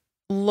you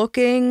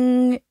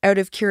looking out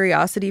of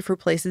curiosity for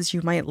places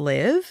you might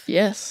live?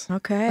 Yes.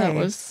 Okay. That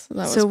was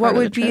so what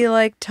would be trip.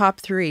 like top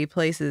 3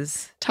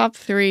 places? Top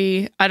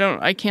 3.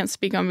 I can't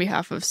speak on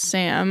behalf of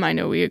Sam. I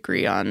know we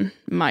agree on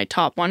my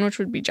top one, which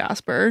would be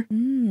Jasper.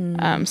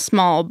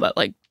 Small, but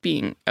like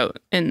being out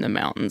in the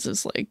mountains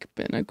has like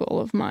been a goal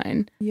of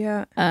mine.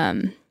 Yeah.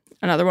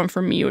 Another one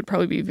for me would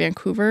probably be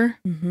Vancouver.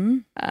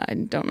 I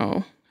don't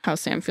know how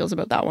Sam feels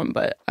about that one,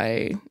 but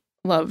I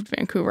loved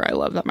Vancouver. I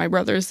love that my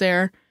brother's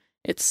there.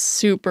 It's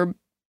super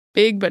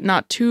big, but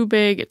not too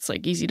big. It's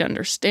like easy to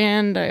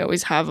understand. I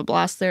always have a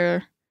blast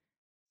there.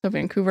 So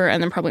Vancouver,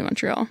 and then probably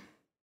Montreal.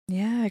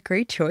 Yeah,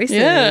 great choices.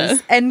 Yeah.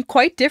 And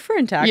quite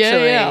different,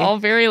 actually. Yeah, all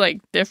very like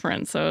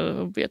different. So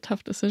it'll be a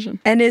tough decision.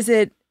 And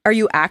are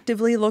you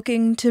actively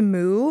looking to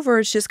move, or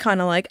it's just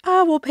kind of like,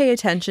 we'll pay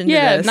attention to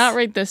this? Yeah, not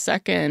right this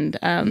second.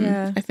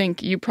 I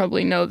think you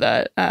probably know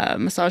that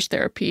massage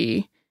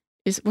therapy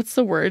is, what's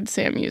the word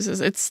Sam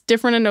uses? It's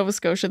different in Nova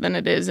Scotia than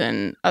it is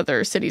in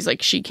other cities.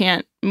 Like she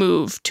can't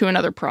move to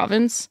another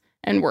province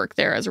and work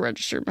there as a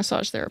registered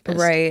massage therapist.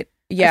 Right.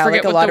 Yeah,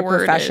 like a lot of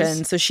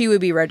professions. Is. So she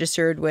would be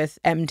registered with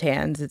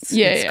MTANs, it's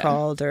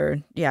called,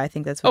 or I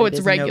think that's what it is.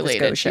 It's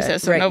regulated, she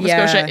says. So Nova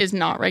Scotia is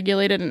not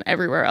regulated and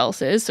everywhere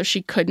else is, so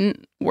she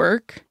couldn't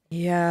work.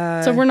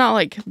 Yeah. So we're not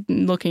like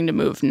looking to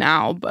move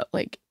now, but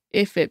like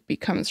if it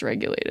becomes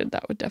regulated,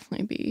 that would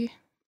definitely be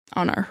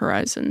on our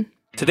horizon.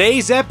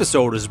 Today's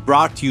episode is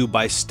brought to you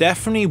by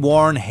Stephanie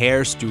Warren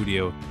Hair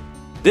Studio.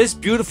 This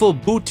beautiful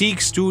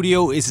boutique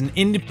studio is an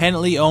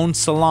independently owned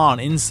salon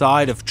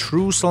inside of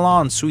True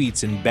Salon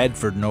Suites in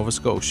Bedford, Nova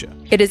Scotia.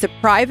 It is a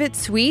private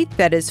suite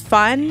that is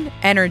fun,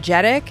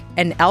 energetic,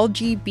 and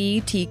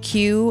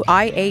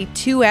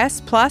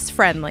LGBTQIA2S plus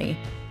friendly.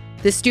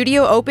 The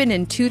studio opened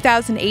in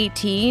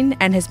 2018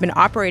 and has been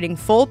operating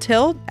full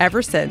tilt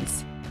ever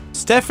since.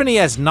 Stephanie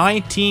has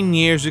 19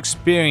 years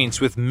experience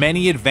with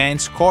many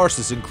advanced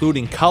courses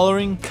including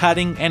coloring,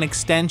 cutting, and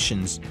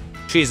extensions.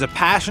 She has a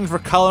passion for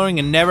coloring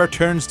and never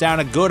turns down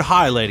a good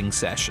highlighting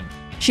session.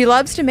 She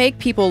loves to make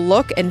people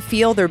look and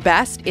feel their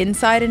best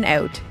inside and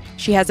out.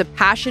 She has a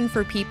passion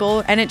for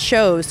people and it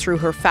shows through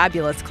her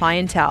fabulous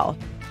clientele.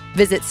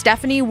 Visit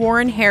Stephanie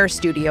Warren Hair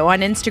Studio on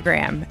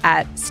Instagram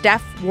at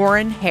Steph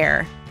Warren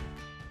Hair.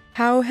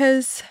 How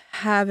has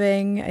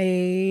having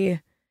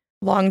a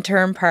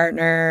long-term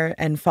partner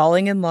and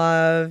falling in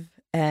love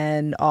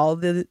and all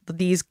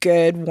these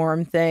good,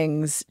 warm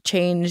things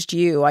changed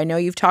you? I know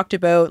you've talked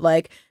about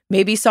like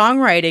maybe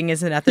songwriting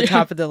isn't at the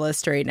top of the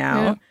list right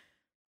now,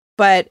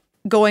 but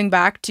going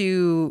back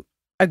to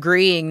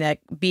agreeing that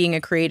being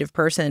a creative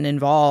person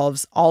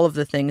involves all of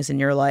the things in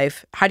your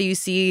life, how do you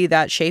see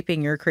that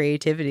shaping your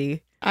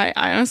creativity? I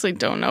honestly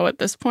don't know at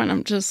this point.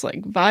 I'm just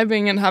like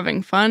vibing and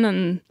having fun,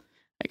 and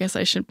I guess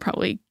I should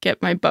probably get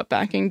my butt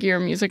back in gear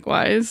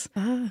music-wise.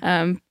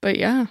 But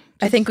yeah.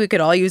 I think we could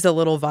all use a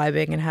little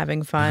vibing and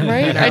having fun.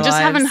 Right? I just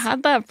haven't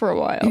had that for a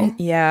while.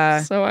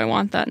 Yeah. So I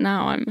want that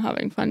now. I'm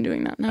having fun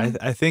doing that now.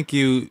 I think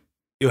you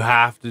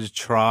have to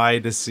try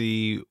to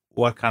see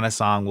what kind of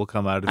song will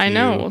come out of I you.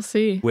 know, we'll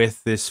see.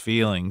 With this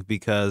feeling,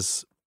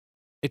 because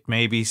it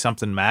may be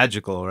something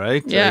magical,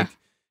 right? Yeah.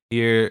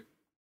 Like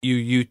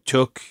you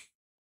took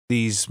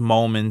these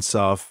moments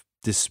of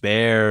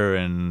despair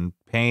and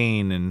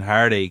pain and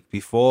heartache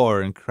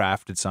before and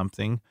crafted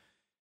something.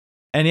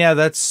 And yeah,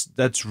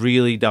 that's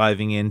really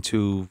diving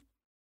into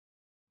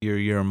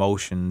your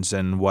emotions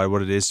and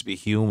what it is to be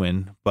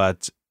human,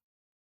 but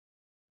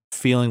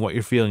feeling what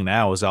you're feeling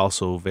now is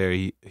also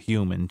very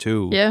human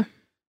too. Yeah.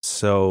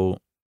 So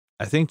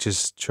I think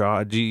just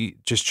try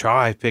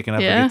picking up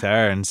a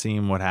guitar and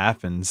seeing what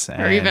happens,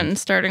 or even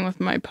starting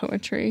with my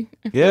poetry.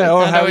 Yeah,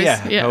 or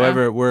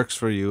however it works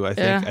for you. I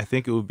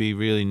think it would be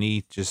really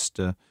neat just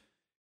to.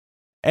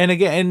 And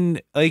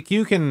again, like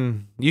you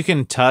can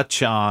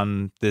touch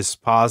on this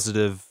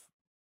positive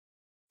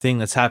thing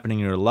that's happening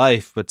in your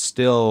life, but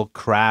still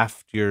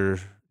craft your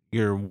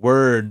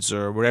words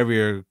or whatever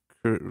you're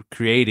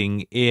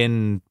creating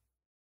in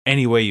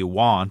any way you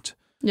want.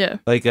 Yeah.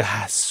 Like a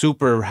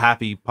super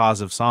happy,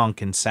 positive song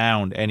can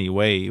sound any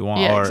way you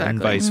want, and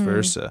vice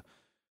versa.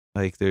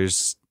 Like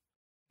there's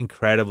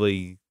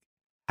incredibly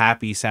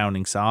happy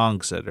sounding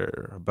songs that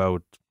are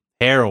about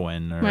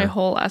heroin. Or, my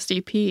whole last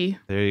EP.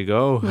 There you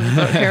go. Was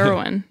about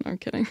heroin. I'm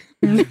kidding.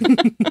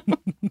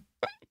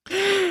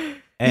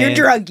 Your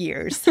drug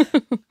years.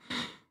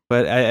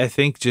 But I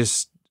think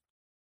just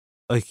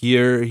like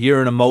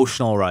you're an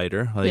emotional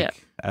writer.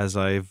 Like as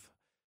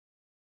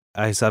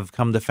I've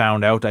come to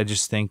found out, I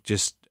just think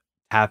just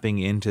tapping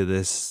into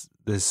this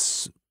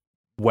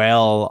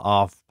well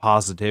of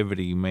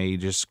positivity may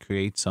just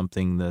create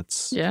something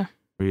that's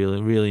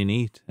really, really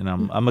neat. And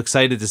I'm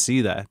excited to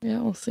see that. Yeah,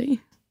 we'll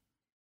see.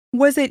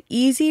 Was it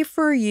easy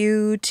for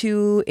you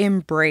to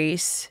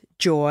embrace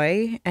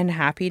joy and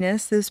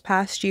happiness this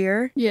past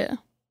year? Yeah.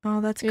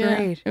 Oh, that's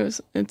great.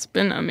 It's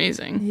been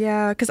amazing.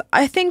 Yeah, because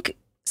I think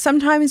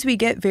sometimes we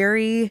get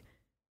very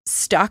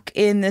stuck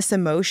in this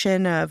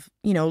emotion of,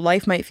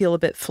 life might feel a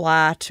bit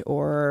flat,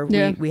 or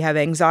we have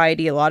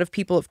anxiety. A lot of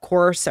people, of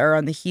course, are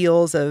on the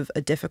heels of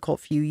a difficult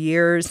few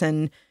years.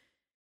 And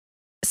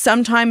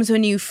sometimes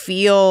when you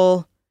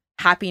feel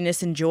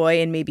happiness and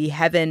joy and maybe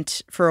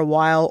haven't for a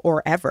while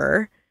or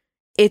ever,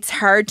 it's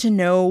hard to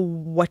know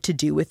what to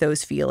do with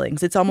those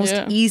feelings. It's almost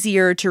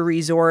easier to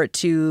resort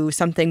to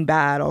something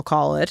bad, I'll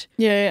call it.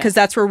 Yeah. Because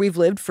that's where we've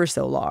lived for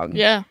so long.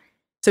 Yeah.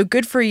 So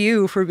good for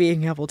you for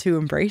being able to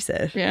embrace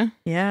it. Yeah.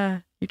 Yeah.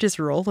 You're just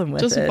rolling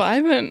with it. Just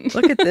vibing.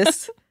 Look at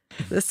this.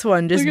 This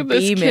one just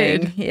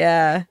beaming.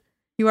 Yeah.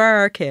 You are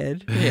our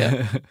kid.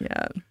 Yeah.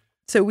 Yeah.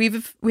 So we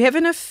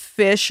haven't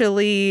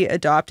officially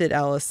adopted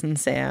Ellis and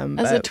Sam.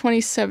 As a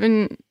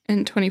 27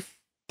 and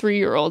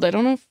 23-year-old, I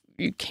don't know if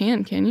you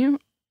can you?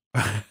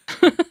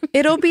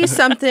 It'll be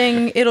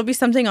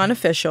something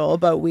unofficial,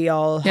 but we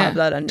all have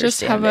that understanding.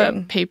 Just have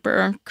a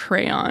paper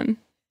crayon.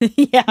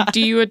 Yeah. Do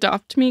you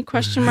adopt me? ?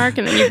 And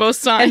then you both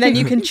sign. And then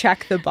you can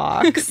check the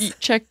box. You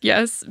check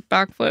yes,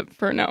 backflip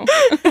for no.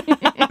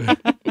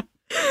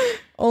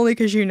 Only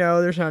because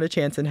there's not a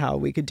chance in hell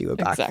we could do a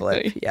backflip.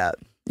 Exactly. Yeah.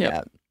 Yep.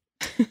 Yeah.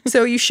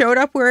 So you showed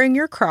up wearing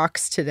your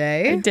Crocs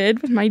today. I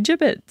did, with my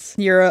gibbets.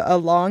 You're a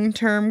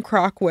long-term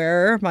Croc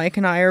wearer. Mike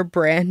and I are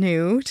brand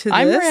new to this.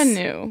 I'm brand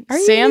new. Are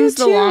Sam's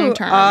you the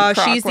long-term Croc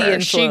she's the wearer.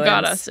 influence. She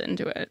got us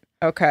into it.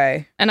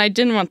 Okay. And I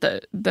didn't want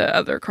the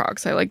other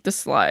Crocs. I like the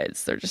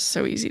slides. They're just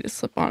so easy to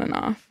slip on and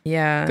off.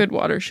 Yeah. Good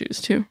water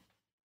shoes, too.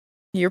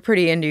 You're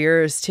pretty into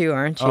yours, too,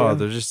 aren't you? Oh,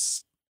 they're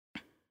just...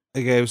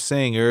 Like I was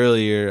saying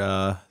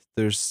earlier,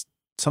 there's...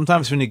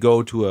 Sometimes when you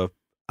go to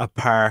a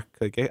park,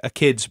 like a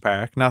kid's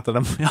park, not that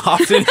I'm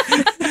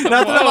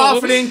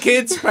often in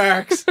kids'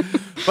 parks,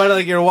 but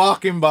like you're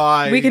walking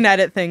by. We can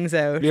edit things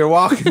out. You're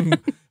walking...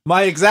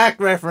 My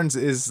exact reference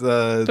is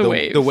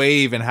the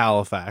wave in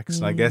Halifax.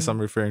 And I guess I'm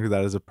referring to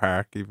that as a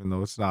park, even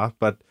though it's not.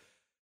 But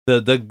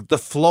the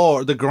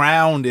floor, the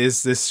ground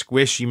is this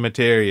squishy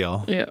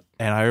material. Yeah.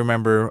 And I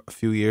remember a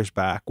few years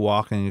back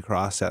walking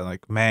across that,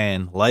 like,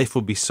 man, life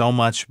would be so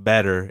much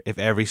better if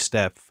every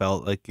step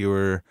felt like you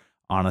were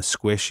on a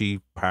squishy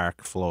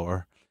park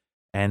floor.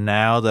 And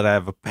now that I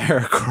have a pair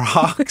of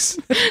Crocs,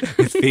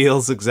 it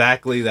feels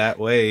exactly that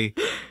way.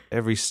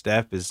 Every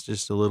step is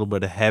just a little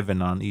bit of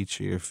heaven on each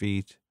of your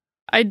feet.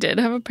 I did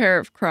have a pair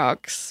of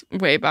Crocs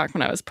way back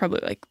when I was probably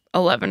like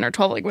 11 or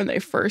 12, like when they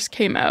first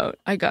came out.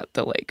 I got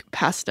the like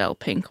pastel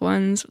pink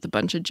ones with a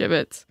bunch of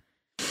gibbets.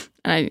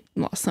 and I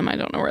lost them. I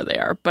don't know where they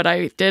are, but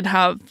I did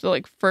have the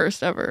like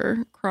first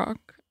ever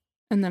croc,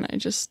 and then I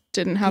just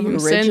didn't have them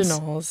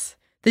originals. since.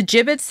 The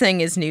gibbets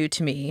thing is new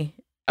to me.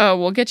 Oh,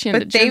 we'll get you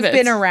into but gibbets. They've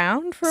been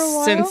around for a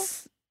while?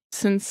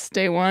 Since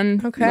day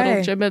one. Okay.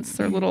 Little gibbets,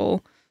 they're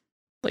little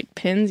like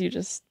pins you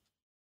just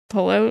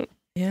pull out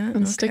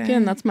and stick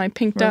in. That's my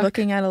pink duck. We're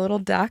looking at a little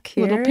duck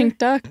here. Little pink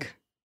duck.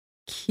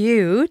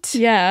 Cute.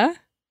 Yeah.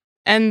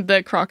 And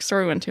the croc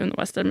store we went to in the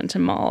West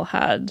Edmonton Mall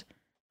had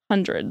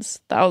hundreds,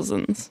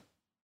 thousands.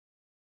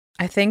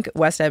 I think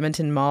West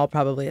Edmonton Mall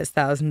probably has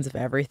thousands of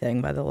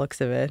everything by the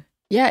looks of it.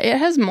 Yeah, it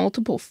has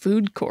multiple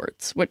food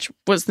courts, which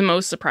was the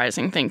most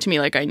surprising thing to me.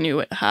 Like, I knew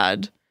it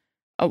had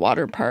a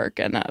water park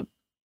and a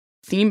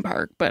theme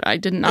park, but I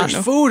did not know.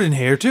 There's food in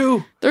here,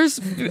 too. There's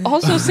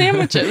also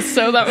sandwiches,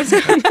 so that was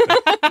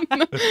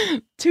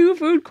 2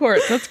 food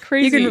courts. That's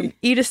crazy. You can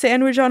eat a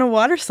sandwich on a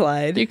water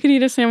slide. You can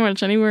eat a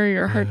sandwich anywhere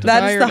your heart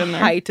desired. That's the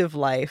height of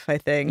life, I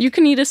think. You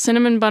can eat a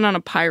cinnamon bun on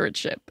a pirate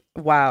ship.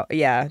 Wow,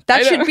 yeah.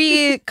 That should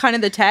be kind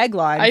of the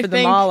tagline for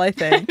the mall, I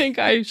think. I think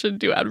I should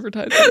do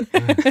advertising.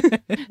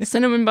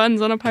 Cinnamon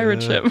buns on a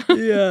pirate ship.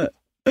 Yeah.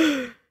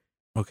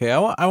 Okay,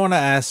 I want to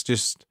ask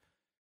just,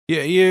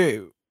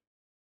 your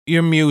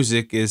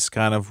music is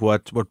kind of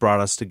what brought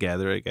us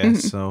together, I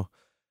guess.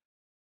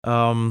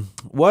 Mm-hmm.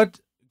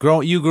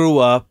 So, you grew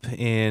up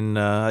in,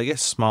 I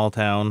guess, small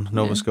town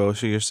Nova Yeah.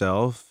 Scotia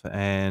yourself,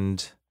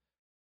 and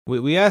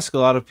we ask a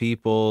lot of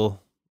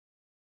people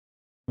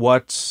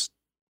what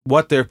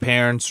their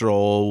parents'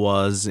 role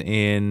was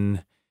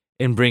in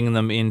bringing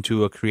them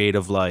into a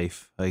creative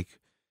life. Like,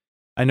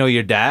 I know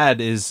your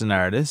dad is an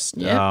artist.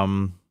 Yeah.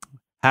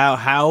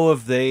 How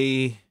have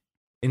they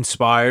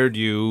inspired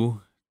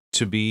you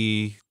to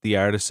be the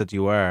artist that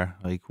you are?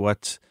 Like,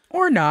 what?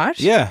 Or not.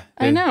 Yeah.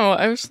 I know.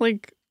 I was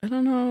like, I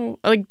don't know.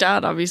 Like,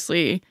 Dad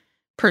obviously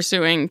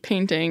pursuing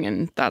painting,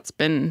 and that's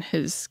been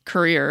his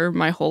career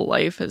my whole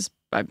life.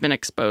 I've been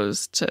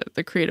exposed to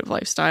the creative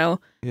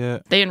lifestyle. Yeah.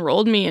 They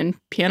enrolled me in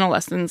piano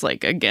lessons,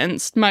 like,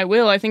 against my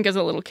will. I think as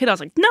a little kid, I was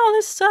like, no,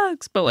 this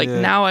sucks. But, like,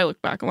 now I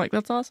look back, I'm like,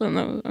 that's awesome.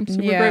 I'm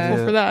super grateful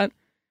for that.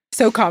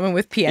 So common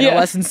with piano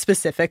lessons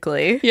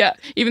specifically. Yeah.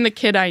 Even the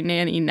kid I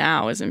nanny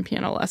now is in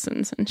piano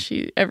lessons.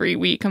 And every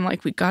week, I'm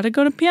like, we got to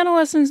go to piano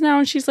lessons now.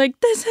 And she's like,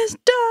 this is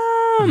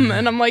dumb.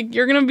 And I'm like,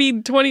 you're going to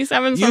be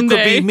 27 someday. You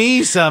could be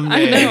me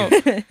someday.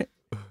 I know.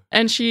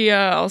 And she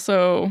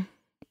also...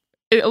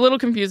 a little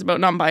confused about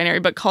non-binary,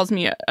 but calls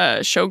me a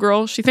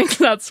showgirl. She thinks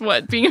that's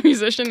what being a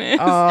musician is.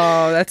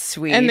 Oh, that's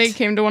sweet. And they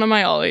came to one of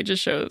my all-ages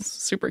shows.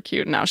 Super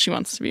cute. Now she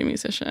wants to be a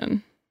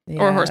musician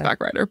or a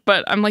horseback rider.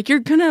 But I'm like, you're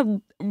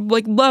gonna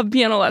like love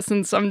piano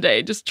lessons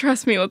someday. Just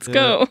trust me. Let's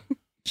go.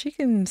 She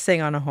can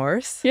sing on a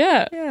horse.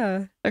 Yeah.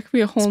 Yeah. That could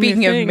be a whole Speaking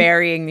new of thing.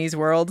 marrying these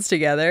worlds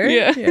together.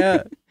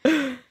 Yeah.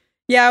 Yeah.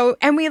 Yeah.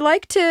 And we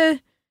like to...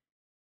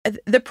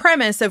 The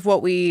premise of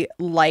what we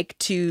like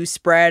to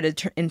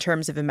spread in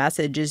terms of a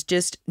message is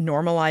just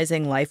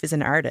normalizing life as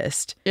an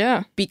artist.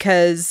 Yeah.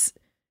 Because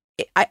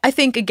I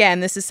think, again,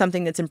 this is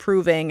something that's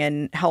improving,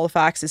 and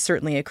Halifax is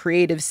certainly a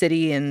creative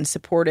city and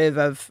supportive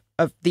of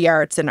the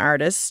arts and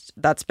artists.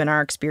 That's been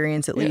our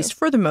experience, at least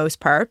for the most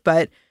part.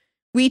 But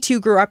we too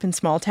grew up in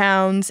small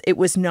towns. It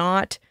was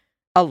not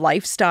a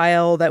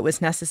lifestyle that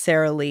was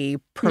necessarily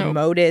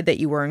promoted, that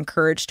you were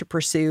encouraged to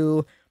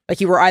pursue. Like,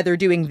 you were either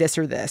doing this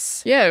or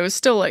this. Yeah, it was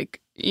still like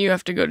you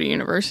have to go to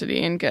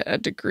university and get a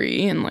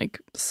degree in like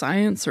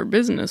science or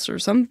business or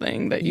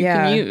something that you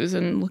can use.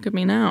 And look at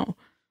me now.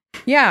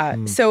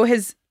 Yeah. So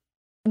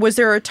was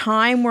there a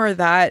time where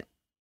that,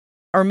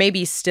 or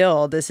maybe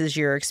still this is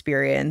your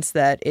experience,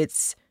 that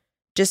it's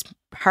just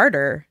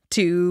harder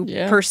to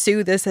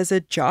pursue this as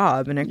a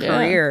job and a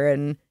career,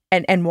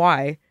 and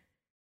why?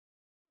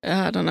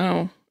 I don't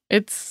know.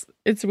 It's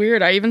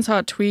weird. I even saw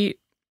a tweet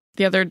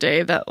the other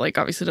day that like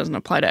obviously doesn't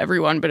apply to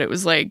everyone, but it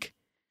was like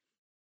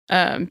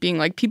being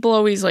like, people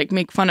always like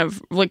make fun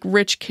of like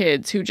rich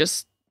kids who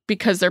just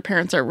because their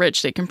parents are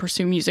rich they can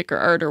pursue music or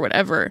art or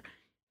whatever.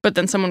 But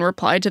then someone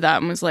replied to that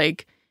and was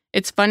like,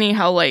 it's funny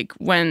how like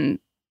when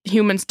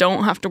humans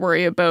don't have to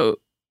worry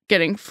about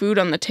getting food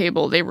on the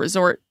table, they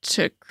resort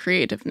to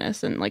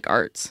creativeness and like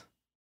arts.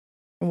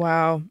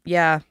 Wow.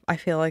 Yeah, I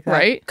feel like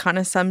that kind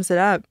of sums it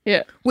up.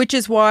 Yeah. Which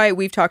is why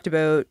we've talked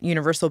about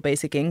universal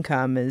basic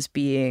income as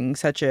being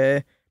such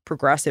a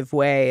progressive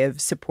way of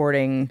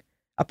supporting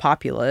a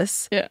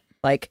populace. Yeah.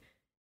 Like,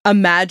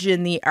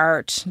 imagine the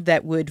art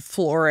that would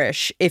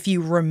flourish if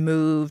you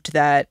removed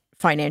that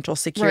financial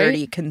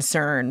security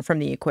concern from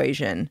the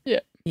equation.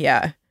 Yeah.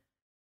 Yeah.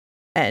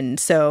 And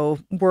so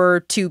we're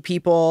two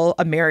people,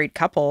 a married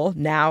couple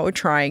now,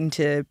 trying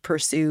to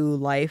pursue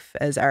life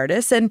as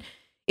artists. And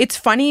it's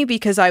funny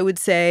because I would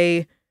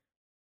say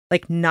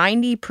like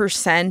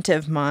 90%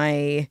 of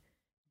my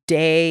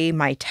day,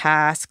 my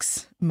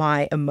tasks,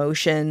 my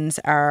emotions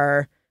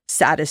are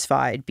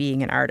satisfied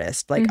being an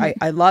artist. Like,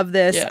 I love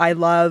this. Yeah. I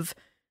love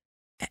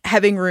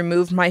having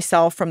removed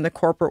myself from the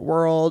corporate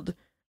world.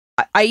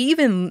 I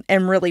even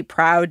am really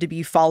proud to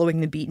be following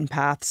the beaten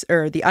paths,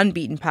 or the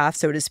unbeaten path,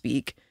 so to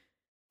speak,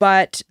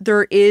 but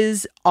there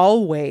is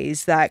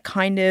always that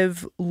kind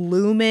of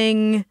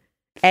looming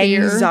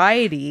Fear.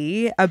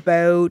 anxiety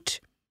about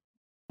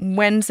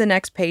when's the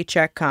next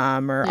paycheck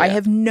come, or I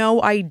have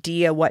no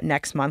idea what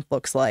next month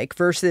looks like,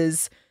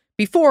 versus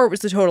before it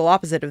was the total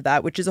opposite of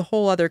that, which is a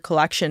whole other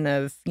collection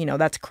of,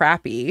 that's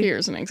crappy.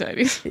 Fears and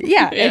anxieties.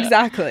 Yeah,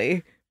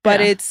 exactly.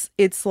 But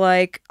it's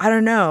like, I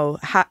don't know,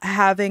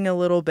 having a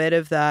little bit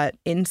of that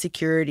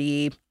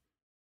insecurity.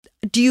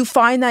 Do you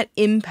find that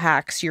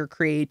impacts your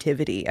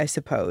creativity, I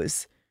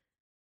suppose?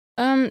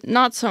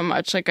 Not so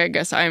much. Like, I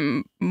guess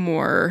I'm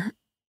more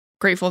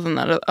grateful than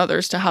that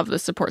others to have the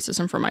support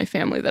system for my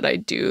family that I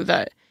do,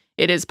 that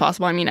it is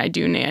possible. I mean, I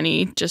do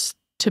nanny just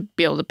to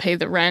be able to pay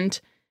the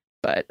rent,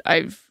 but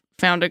I've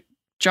found a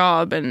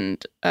job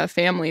and a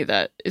family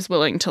that is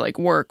willing to like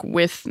work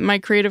with my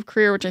creative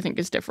career, which I think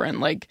is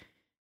different. Like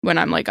when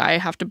I'm like, I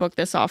have to book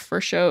this off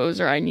for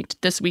shows, or I need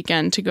this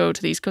weekend to go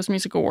to the East Coast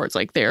Music Awards,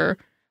 like they're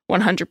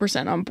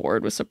 100% on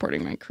board with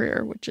supporting my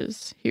career, which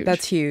is huge.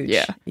 That's huge.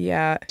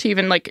 Yeah. To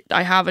even like,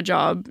 I have a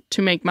job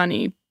to make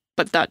money,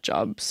 but that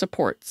job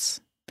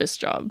supports this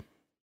job.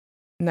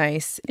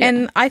 Nice. Yeah.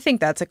 And I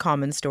think that's a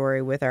common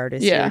story with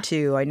artists here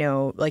too. I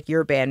know like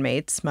your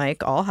bandmates,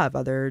 Mike, all have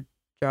other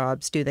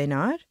jobs, do they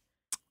not?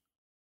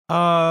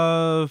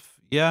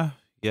 Yeah,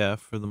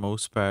 for the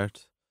most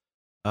part.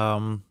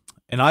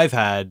 And I've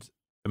had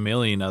a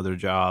million other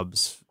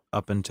jobs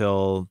up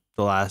until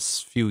the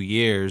last few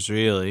years,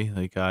 really.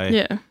 Like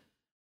I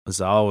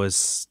was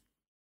always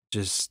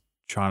just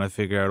trying to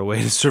figure out a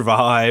way to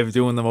survive,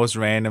 doing the most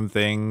random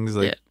things,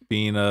 like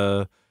being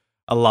a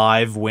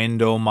live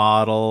window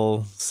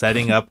model,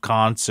 setting up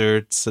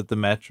concerts at the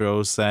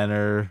Metro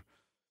Center,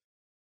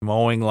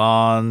 mowing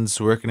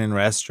lawns, working in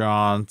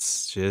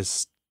restaurants,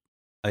 just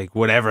like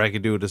whatever I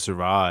could do to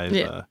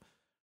survive.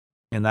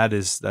 And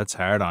that's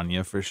hard on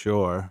you for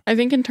sure. I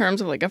think in terms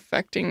of like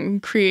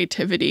affecting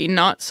creativity,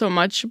 not so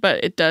much,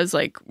 but it does,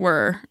 like,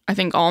 where I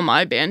think all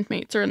my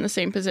bandmates are in the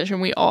same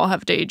position. We all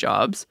have day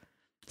jobs.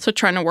 So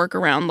trying to work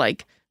around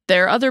like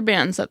their other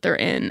bands that they're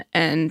in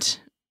and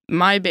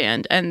my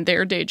band and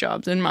their day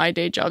jobs and my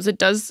day jobs, it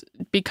does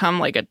become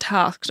like a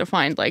task to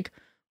find like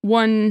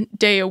one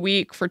day a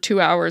week for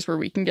 2 hours where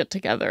we can get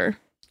together.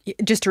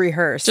 Just to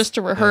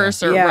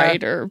rehearse. Or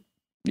write or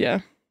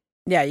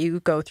Yeah, you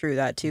go through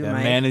that too,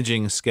 Mike.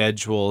 Managing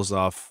schedules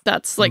off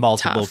that's like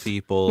multiple tough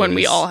people when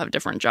we all have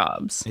different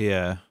jobs.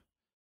 Yeah.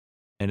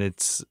 And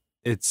it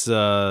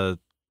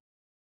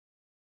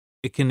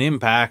can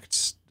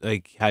impact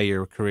like how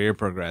your career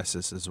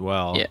progresses as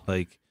well. Yeah.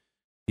 Like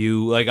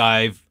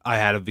I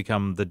had to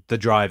become the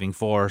driving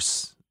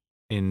force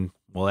in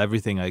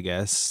everything, I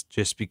guess,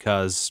 just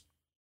because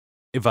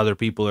if other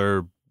people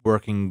are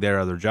working their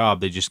other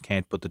job, they just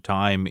can't put the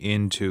time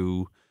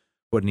into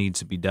what needs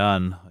to be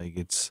done. Like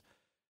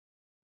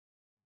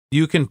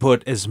you can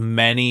put as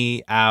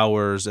many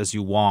hours as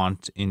you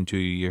want into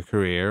your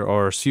career,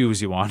 or as few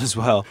as you want as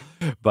well,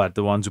 but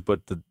the ones who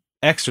put the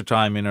extra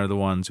time in are the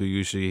ones who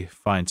usually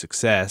find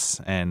success.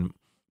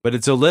 But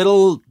it's a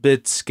little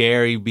bit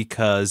scary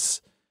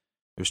because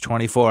there's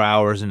 24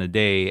 hours in a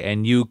day,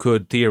 and you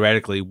could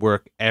theoretically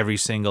work every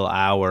single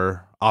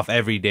hour off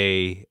every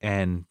day,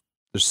 and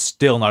there's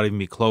still not even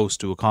be close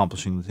to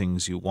accomplishing the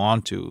things you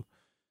want to.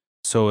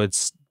 So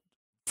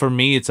for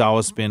me, it's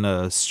always been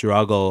a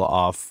struggle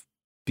of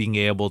being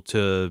able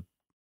to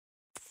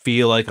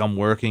feel like I'm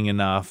working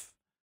enough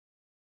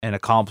and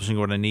accomplishing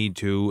what I need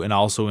to, and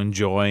also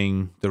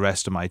enjoying the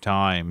rest of my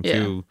time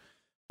too,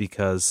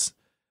 because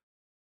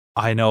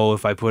I know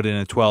if I put in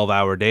a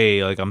 12-hour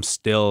day, like I'm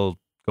still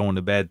going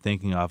to bed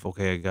thinking of,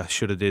 okay, I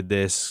should have did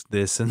this,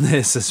 and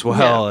this as well.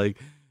 Yeah. Like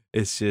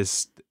it's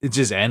just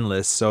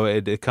endless. So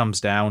it comes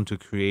down to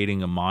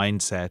creating a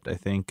mindset, I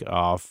think,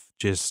 of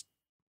just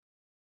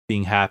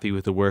being happy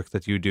with the work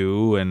that you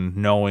do and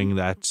knowing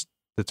that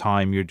the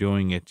time you're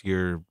doing it,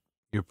 you're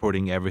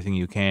putting everything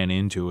you can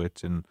into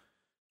it and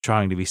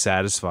trying to be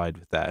satisfied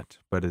with that.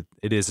 But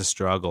it is a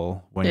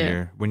struggle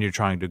when you're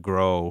trying to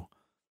grow,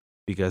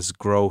 because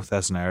growth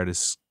as an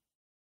artist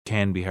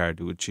can be hard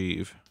to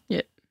achieve.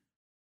 Yeah.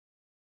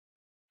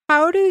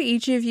 How do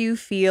each of you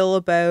feel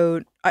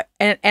about,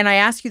 and I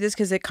ask you this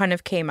because it kind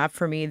of came up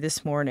for me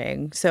this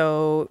morning.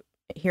 So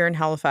here in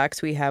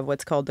Halifax, we have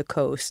what's called the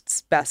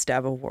Coast's Best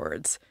Of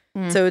Awards.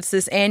 So it's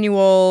this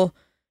annual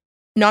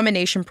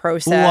nomination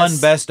process. Who won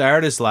Best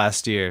Artist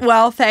last year?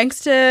 Well, thanks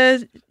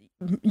to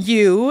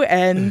you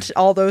and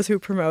all those who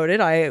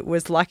promoted, I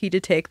was lucky to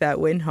take that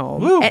win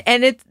home.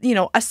 And it's,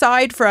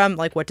 aside from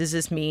like, what does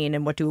this mean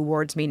and what do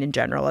awards mean in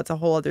general? That's a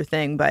whole other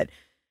thing. But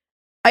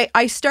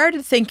I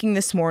started thinking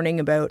this morning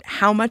about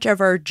how much of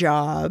our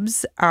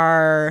jobs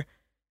are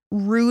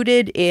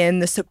rooted in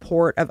the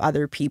support of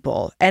other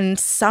people. And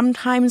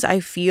sometimes I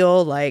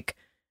feel like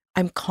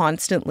I'm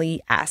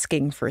constantly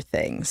asking for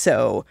things.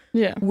 So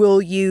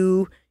will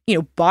you,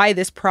 buy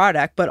this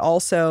product, but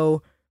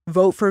also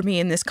vote for me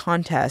in this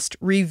contest,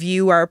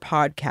 review our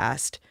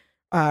podcast,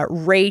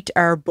 rate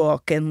our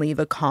book and leave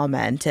a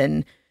comment.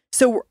 And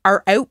So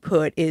our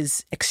output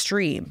is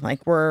extreme.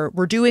 Like we're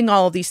doing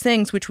all of these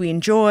things which we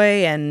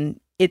enjoy, and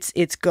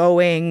it's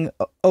going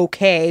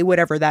okay,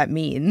 whatever that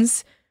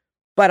means.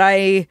 But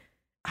I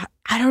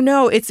don't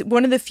know. It's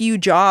one of the few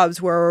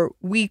jobs where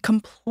we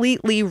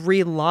completely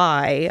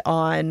rely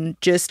on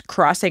just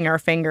crossing our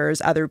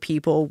fingers other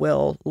people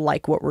will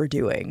like what we're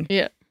doing.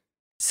 Yeah.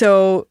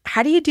 So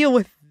how do you deal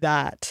with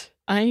that?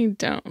 I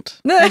don't.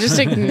 I just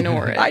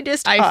ignore it.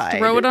 I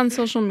throw it on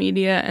social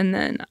media and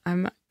then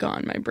I'm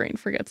gone. My brain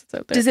forgets it's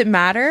out there. Does it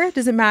matter?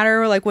 Does it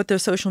matter like what the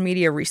social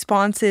media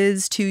response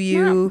is to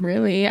you? Not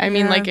really. I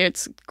mean, like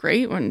it's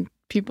great when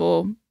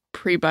people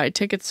pre-buy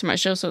tickets to my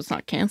show so it's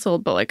not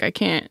canceled, but like I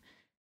can't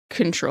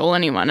control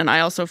anyone. And I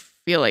also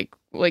feel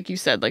like you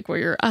said, like where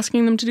you're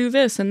asking them to do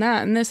this and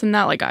that and this and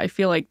that, like I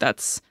feel like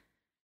that's,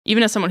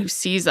 even as someone who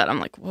sees that, I'm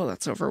like, whoa,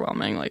 that's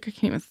overwhelming. Like I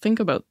can't even think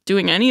about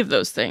doing any of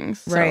those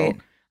things. Right.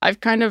 So I've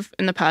kind of,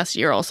 in the past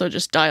year, also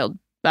just dialed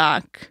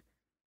back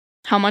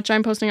how much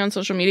I'm posting on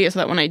social media so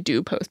that when I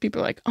do post,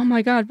 people are like, oh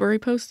my God, Burry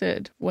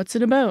posted. What's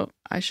it about?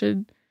 I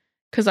should,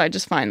 because I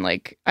just find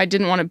like I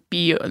didn't want to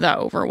be that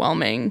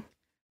overwhelming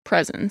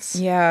presence.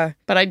 Yeah.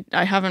 But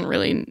I haven't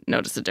really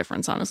noticed a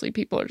difference, honestly.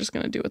 People are just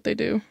going to do what they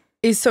do.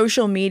 Is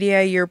social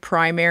media your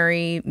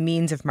primary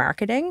means of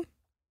marketing?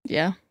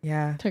 Yeah.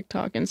 Yeah.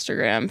 TikTok,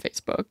 Instagram,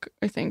 Facebook,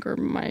 I think, are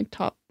my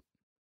top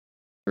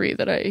 3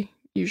 that I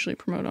usually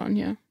promote on.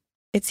 Yeah.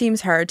 It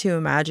seems hard to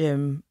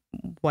imagine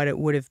what it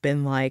would have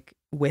been like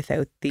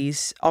without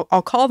these,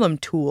 I'll call them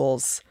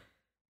tools,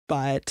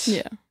 but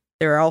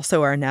they're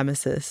also our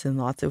nemesis in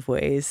lots of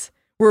ways.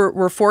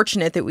 We're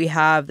fortunate that we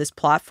have this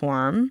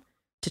platform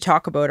to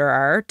talk about our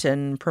art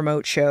and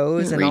promote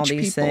shows and all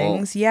these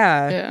things.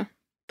 Yeah.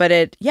 But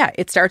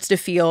it starts to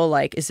feel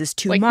like, is this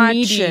too like much?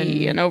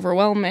 Needy and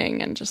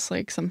overwhelming and just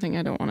like something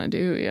I don't want to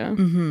do. Yeah.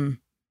 Mm-hmm.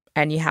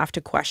 And you have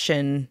to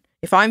question,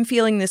 if I'm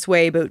feeling this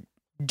way about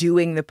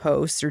doing the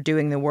posts or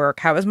doing the work,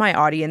 how is my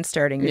audience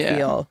starting to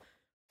feel?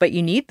 But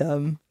you need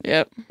them.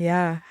 Yep.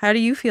 Yeah. How do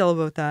you feel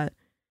about that?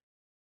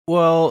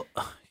 Well,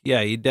 yeah,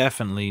 you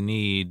definitely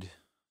need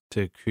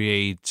to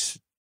create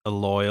a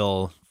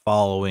loyal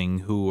following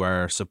who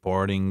are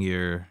supporting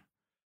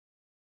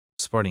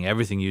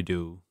everything you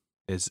do.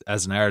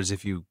 As an artist,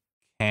 if you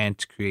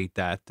can't create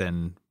that,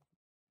 then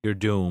you're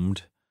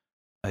doomed.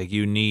 Like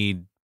you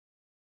need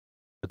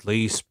at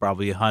least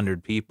probably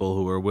 100 people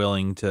who are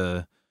willing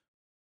to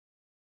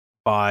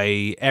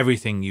buy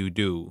everything you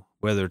do,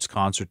 whether it's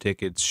concert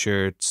tickets,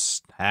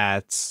 shirts,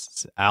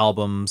 hats,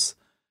 albums,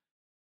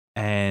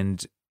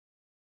 and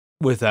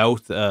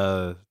without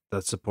that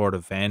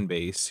supportive fan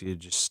base,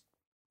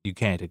 you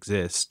can't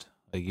exist.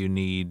 Like you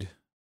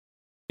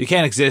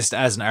can't exist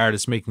as an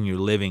artist making your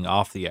living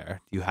off the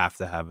art. You have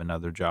to have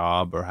another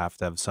job or have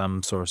to have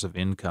some source of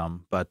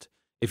income. But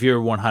if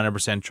you're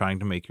 100% trying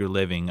to make your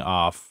living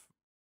off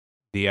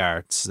the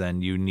arts,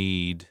 then you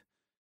need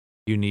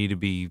to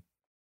be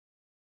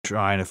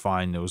trying to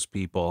find those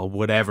people,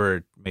 whatever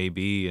it may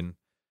be. And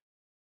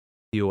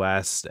you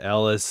asked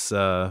Ellis,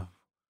 how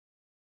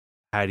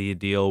do you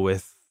deal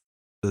with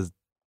the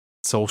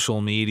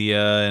social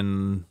media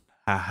and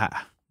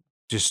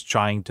just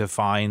trying to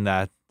find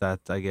that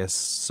I guess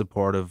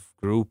supportive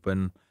group?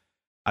 And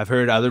I've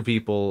heard other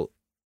people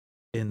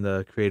in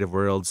the creative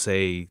world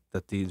say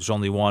that there's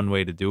only one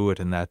way to do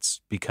it, and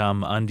that's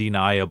become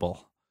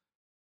undeniable.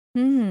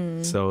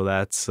 So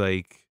that's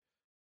like,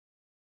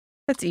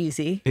 that's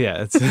easy.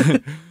 Yeah, it's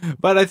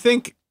but I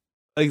think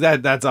like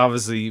that's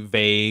obviously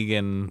vague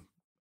and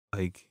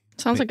like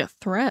sounds like a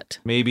threat.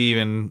 Maybe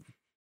even,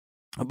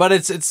 but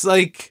it's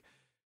like,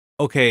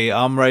 okay,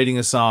 I'm writing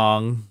a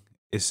song.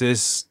 Is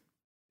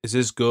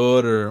this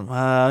good or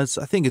I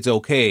think it's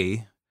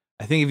okay.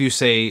 I think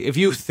if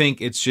you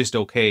think it's just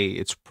okay,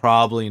 it's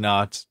probably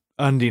not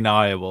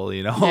undeniable,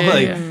 you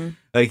know?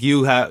 Like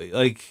you have,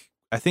 like,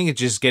 I think it's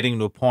just getting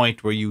to a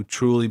point where you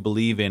truly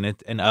believe in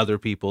it and other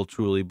people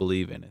truly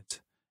believe in it.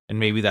 And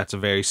maybe that's a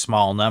very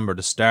small number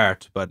to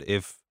start, but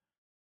if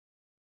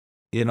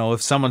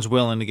someone's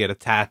willing to get a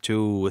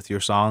tattoo with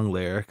your song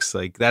lyrics,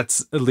 like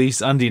that's at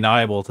least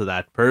undeniable to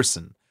that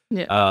person.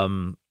 Yeah.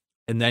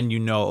 And then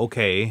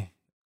okay,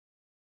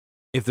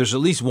 if there's at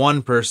least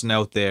one person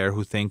out there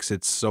who thinks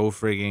it's so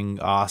frigging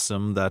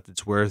awesome that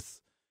it's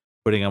worth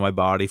putting on my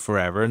body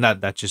forever, and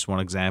that's just one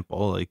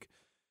example, like,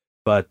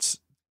 but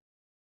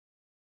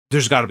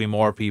there's got to be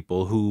more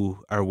people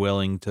who are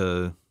willing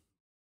to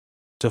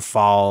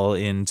fall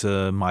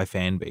into my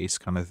fan base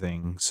kind of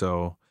thing.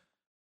 So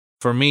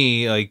for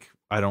me, like,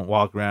 I don't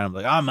walk around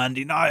like I'm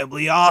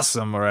undeniably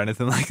awesome or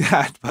anything like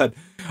that, but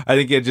I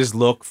think I just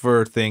look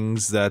for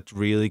things that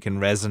really can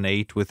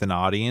resonate with an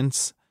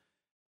audience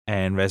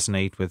and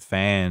resonate with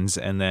fans,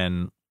 and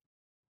then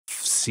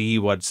see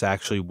what's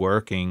actually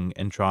working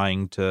and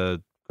trying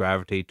to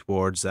gravitate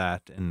towards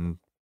that and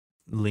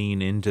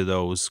lean into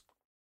those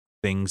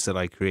things that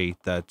I create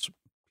that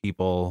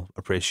people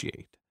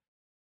appreciate.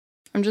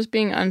 I'm just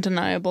being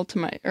undeniable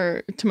to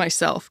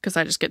myself because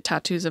I just get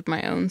tattoos of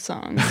my own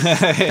songs.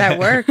 That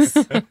works.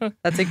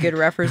 That's a good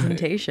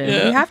representation.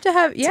 Yeah. You have to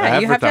have, you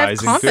have to have advertising,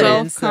 too.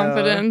 confidence.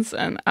 Self-confidence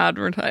and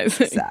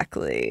advertising.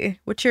 Exactly.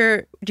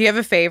 Do you have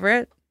a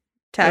favorite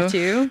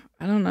tattoo?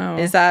 I don't know.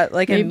 Is that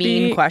like a Maybe-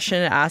 mean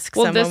question to ask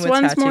Well, someone this with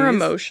one's tattoos? more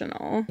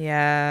emotional.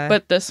 Yeah.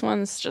 But this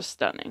one's just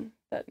stunning.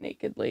 That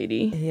naked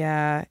lady.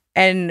 Yeah.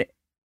 And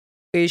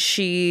is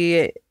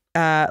she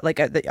like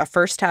a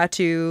first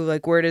tattoo?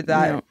 Like, where did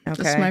that? No,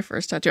 Okay. this is my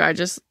first tattoo. I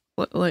just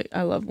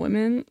I love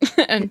women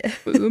and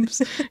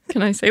boobs.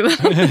 Can I say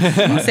that? You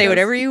can say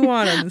whatever you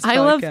want on this I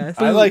love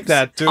podcast. I like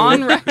that too.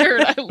 On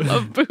record, I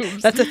love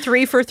boobs. That's a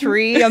 3 for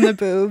 3 on the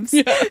boobs.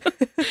 Yeah.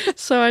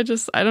 So I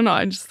don't know.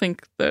 I just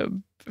think the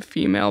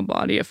female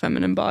body, a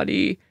feminine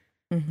body,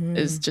 Mhm.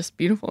 is just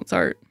beautiful. It's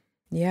art.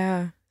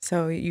 Yeah.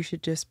 So you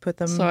should just put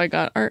them. So I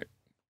got art.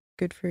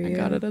 Good for you. I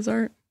got it as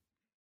art.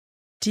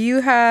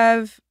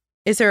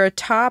 Is there a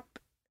top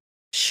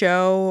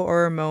show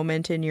or a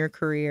moment in your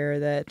career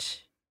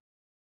that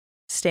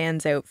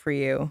stands out for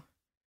you?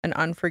 An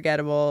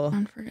unforgettable.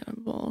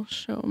 Unforgettable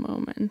show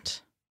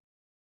moment.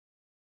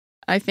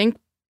 I think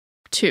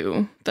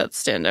 2 that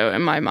stand out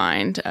in my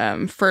mind.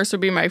 First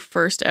would be my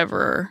first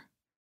ever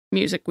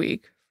music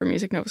week for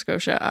Music Nova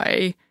Scotia.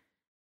 I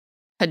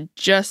had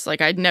just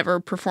I'd never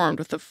performed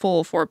with a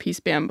full 4-piece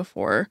band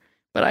before,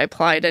 but I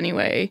applied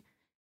anyway.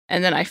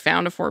 And then I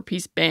found a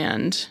 4-piece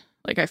band.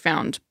 I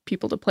found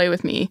people to play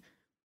with me.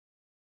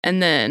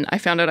 And then I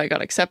found out I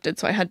got accepted.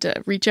 So I had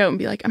to reach out and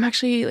be like, I'm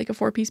actually a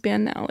 4-piece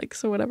band now.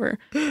 So whatever.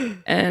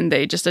 And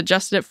they just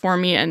adjusted it for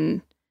me,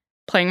 and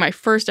playing my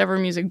first ever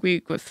music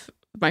week with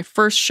my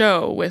first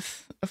show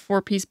with a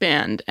 4-piece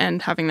band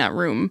and having that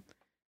room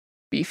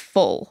be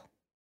full.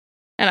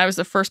 And I was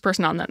the first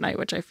person on that night,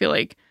 which I feel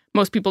like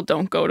most people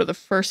don't go to the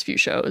first few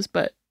shows,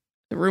 but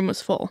the room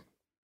was full.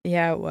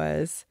 Yeah, it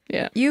was.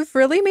 Yeah. You've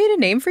really made a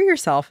name for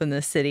yourself in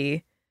this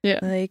city.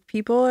 Yeah.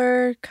 People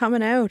are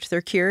coming out.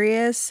 They're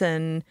curious,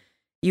 and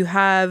you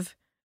have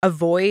a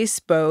voice,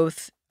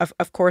 both,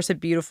 of course, a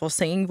beautiful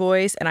singing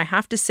voice. And I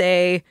have to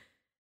say,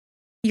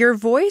 your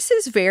voice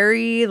is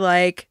very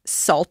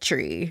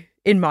sultry,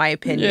 in my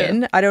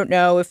opinion. Yeah. I don't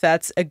know if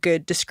that's a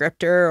good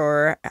descriptor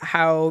or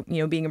how,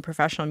 being a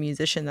professional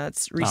musician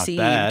that's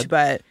received,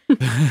 but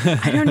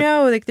I don't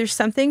know. There's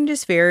something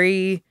just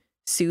very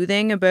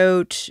soothing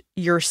about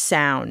your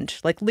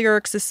sound,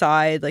 lyrics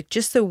aside,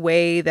 just the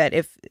way that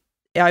if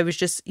I was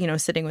just,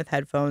 sitting with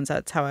headphones,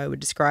 that's how I would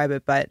describe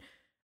it. But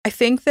I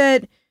think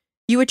that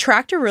you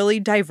attract a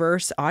really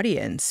diverse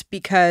audience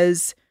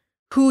because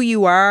who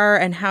you are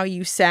and how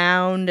you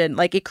sound, and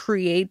it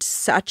creates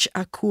such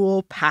a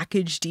cool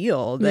package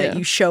deal that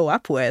you show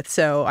up with.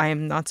 So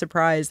I'm not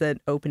surprised that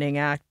opening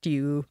act,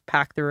 you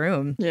pack the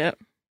room. Yeah.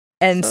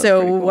 And So so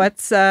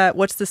it's pretty cool.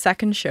 what's the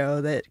second show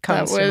that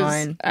comes That to was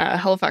mind?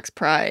 Halifax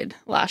Pride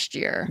last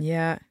year.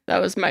 Yeah. That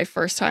was my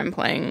first time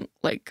playing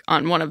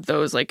on one of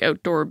those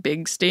outdoor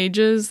big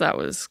stages. That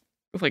was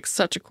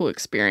such a cool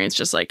experience,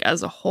 just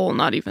as a whole,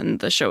 not even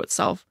the show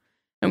itself.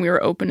 And we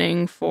were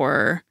opening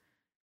for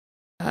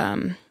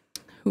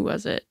who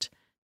was it?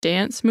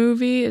 Dance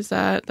Movie?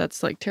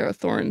 That's Tara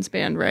Thorne's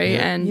band, right?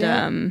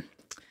 Yeah. And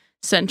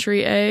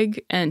Century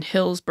Egg and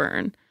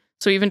Hillsburn.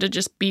 So even to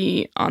just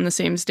be on the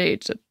same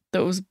stage that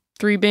those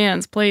 3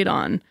 bands played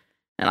on,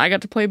 and I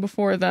got to play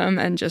before them,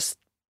 and just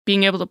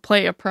being able to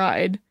play a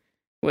Pride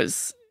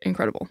was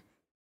incredible.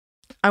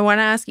 I want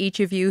to ask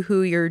each of you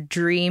who your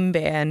dream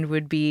band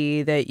would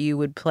be that you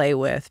would play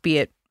with, be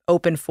it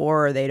open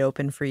for or they'd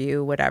open for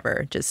you,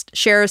 whatever. Just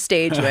share a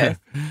stage with.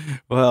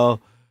 Well,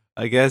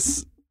 I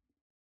guess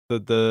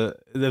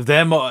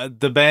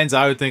the bands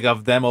I would think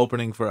of them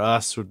opening for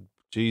us would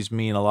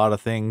mean a lot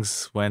of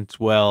things went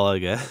well, I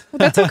guess. Well,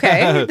 that's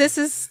okay. This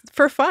is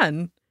for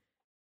fun.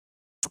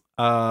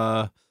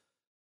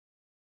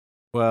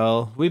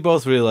 Well, we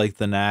both really like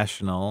the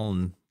National,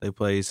 and they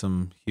play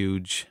some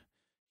huge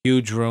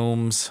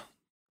rooms.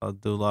 I'll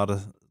do a lot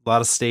of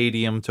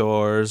stadium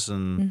tours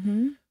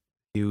and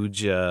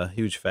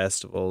huge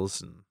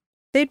festivals, and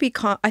They'd be.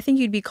 I think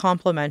you'd be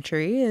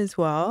complimentary as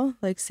well,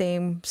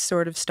 same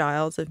sort of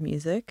styles of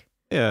music.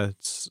 yeah,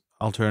 it's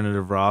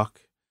alternative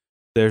rock.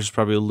 There's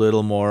probably a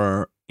little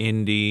more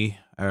indie.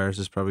 Ours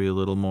is probably a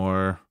little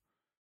more,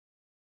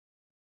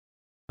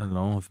 I don't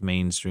know if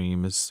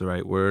mainstream is the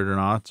right word or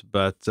not,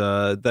 but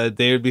that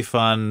they would be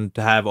fun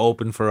to have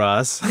open for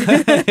us.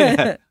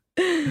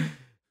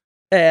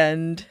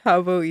 And how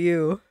about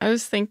you? I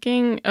was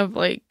thinking of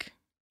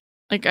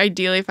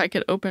ideally if I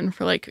could open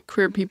for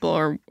queer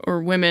people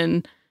or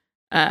women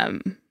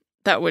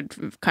that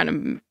would kind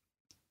of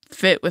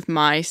fit with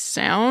my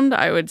sound,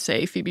 I would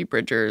say Phoebe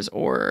Bridgers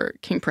or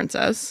King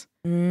Princess.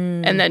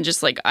 And then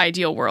just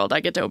ideal world, I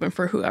get to open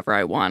for whoever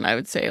I want. I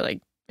would say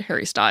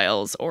Harry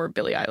Styles or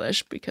Billie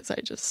Eilish, because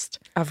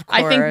Of course.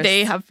 I think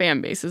they have fan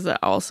bases that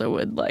also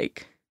would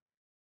like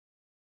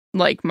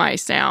my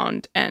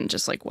sound and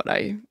just what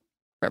I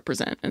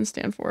represent and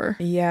stand for.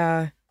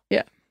 Yeah.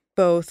 Yeah.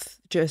 Both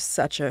just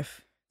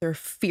they're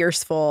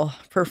fierceful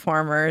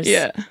performers.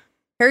 Yeah.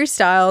 Harry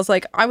Styles,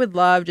 like I would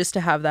love just to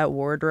have that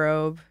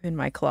wardrobe in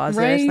my closet,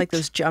 Right? like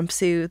those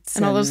jumpsuits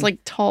And all those like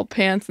tall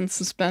pants and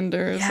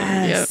suspenders.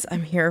 Yes,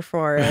 I'm here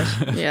for it.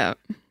 Yeah.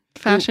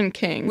 Fashion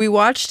king. We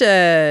watched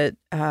a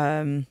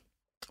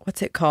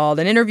what's it called?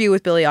 An interview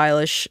with Billie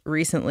Eilish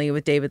recently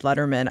with David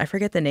Letterman. I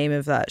forget the name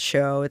of that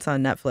show. It's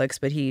on Netflix,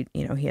 but he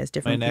has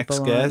different My people Next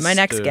on. Guest, My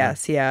Next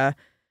Guest, yeah.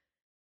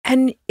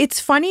 And it's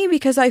funny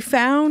because I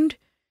found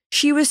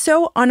she was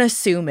so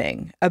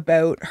unassuming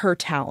about her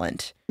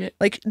talent. Yeah.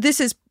 Like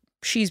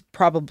she's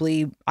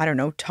probably, I don't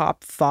know,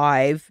 top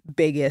 5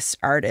 biggest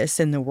artists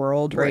in the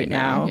world right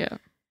now. Yeah.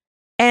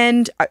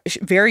 And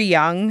very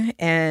young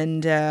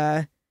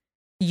and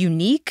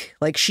unique.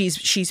 Like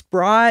she's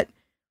brought,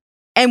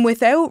 and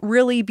without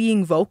really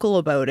being vocal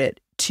about it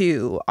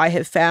too, I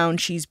have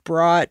found she's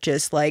brought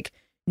just like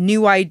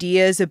new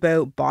ideas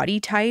about body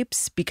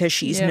types, because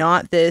she's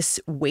not this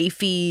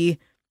wafy,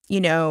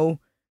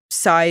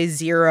 size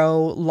 0,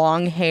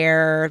 long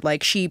hair.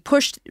 Like she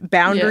pushed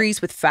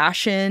boundaries with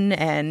fashion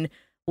and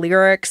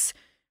lyrics.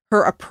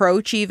 Her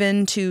approach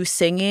even to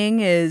singing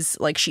is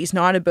like she's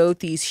not about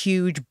these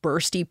huge,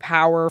 bursty,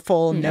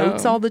 powerful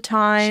notes all the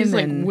time. She's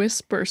like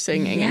whisper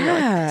singing. And you're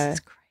like, this is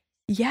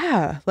great.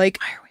 Yeah. Like,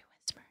 why are we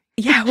whispering?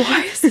 Yeah,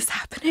 why is this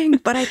happening?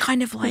 But I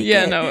kind of like it.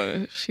 Yeah,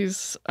 no,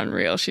 she's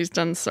unreal. She's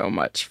done so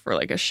much for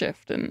like a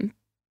shift in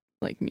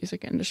like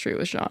music industry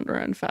with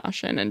genre and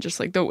fashion and just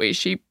like the way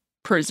she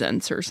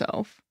presents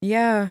herself.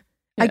 Yeah.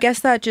 I guess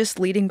that just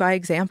leading by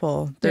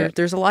example.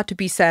 There's a lot to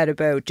be said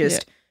about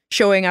just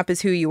showing up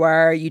as who you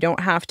are. You don't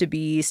have to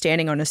be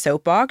standing on a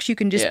soapbox. You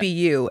can just be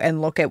you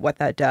and look at what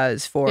that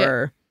does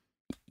for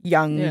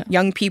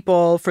young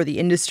people, for the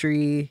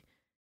industry.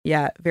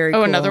 Yeah, very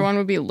cool. Another one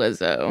would be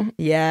Lizzo.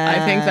 Yeah.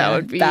 I think that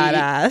would be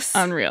badass.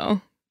 Unreal.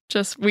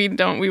 Just we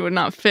would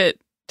not fit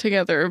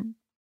together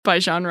by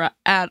genre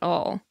at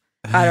all.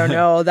 I don't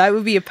know. That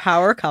would be a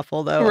power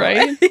couple though.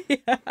 Right?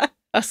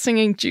 Us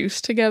singing Juice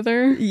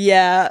together.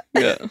 Yeah.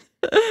 Yeah.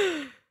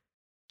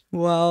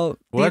 Well,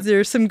 these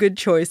are some good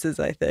choices,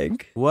 I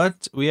think.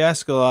 What we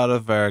ask a lot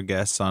of our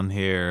guests on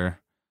here,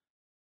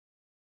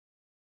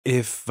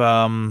 if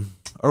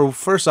or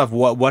first off,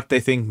 what they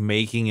think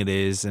making it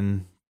is,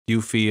 and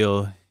you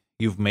feel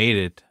you've made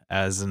it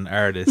as an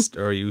artist,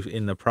 or are you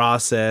in the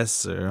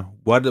process, or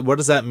what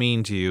does that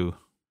mean to you?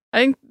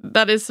 I think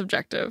that is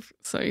subjective.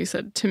 So you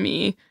said to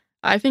me,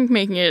 I think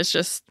making it is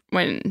just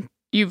when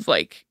you've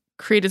like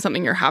created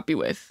something you're happy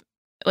with,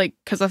 like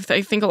because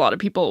I think a lot of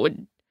people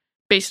would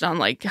based on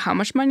like how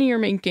much money you're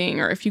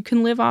making or if you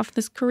can live off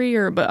this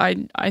career. But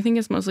I think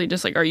it's mostly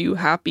just like, are you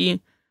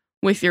happy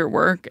with your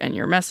work and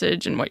your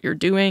message and what you're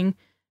doing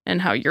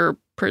and how you're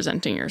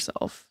presenting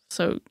yourself?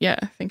 So yeah,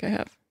 I think I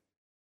have.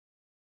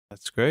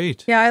 That's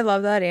great. Yeah, I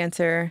love that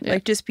answer. Yeah.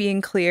 Like just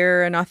being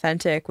clear and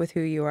authentic with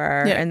who you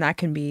are. Yeah. And that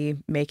can be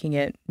making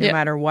it no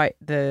matter what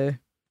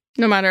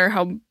no matter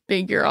how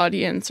big your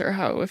audience or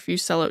how if you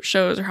sell out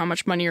shows or how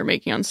much money you're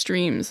making on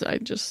streams.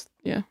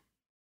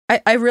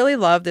 I really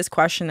love this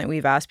question that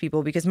we've asked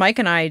people, because Mike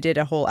and I did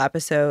a whole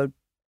episode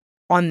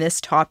on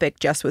this topic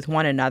just with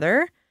one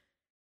another.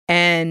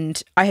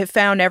 And I have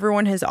found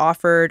everyone has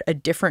offered a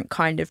different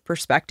kind of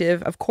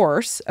perspective, of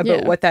course,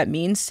 about what that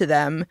means to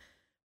them.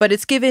 But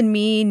it's given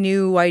me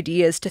new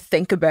ideas to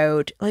think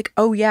about, like,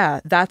 oh yeah,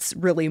 that's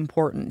really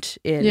important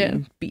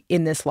in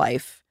this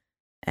life.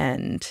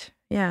 And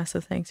yeah,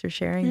 so thanks for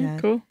sharing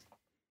that. Cool.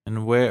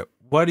 And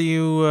what do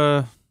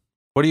you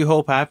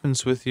hope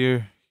happens with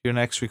your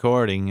next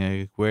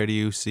recording? Where do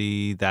you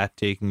see that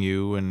taking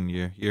you and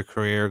your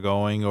career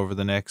going over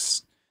the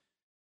next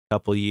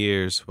couple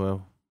years?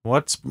 Well,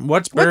 what's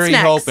Burry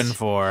hoping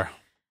for?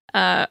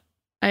 I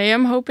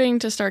am hoping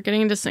to start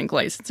getting into sync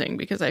licensing,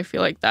 because I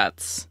feel like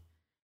that's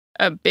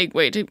a big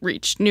way to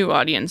reach new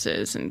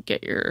audiences and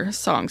get your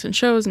songs and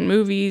shows and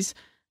movies.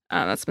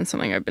 That's been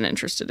something I've been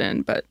interested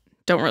in, but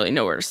don't really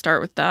know where to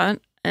start with that.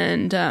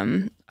 And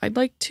I'd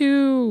like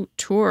to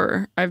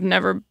tour. I've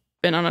never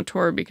been on a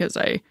tour because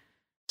I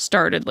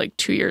started like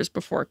 2 years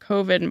before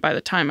COVID, and by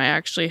the time I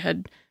actually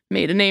had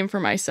made a name for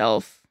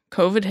myself,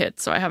 COVID hit.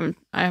 So I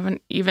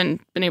haven't even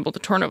been able to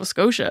tour Nova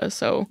Scotia.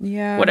 So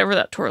whatever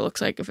that tour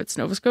looks like, if it's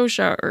Nova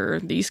Scotia or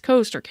the East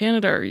Coast or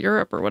Canada or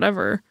Europe or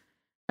whatever,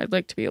 I'd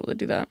like to be able to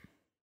do that.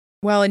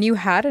 Well, and you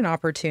had an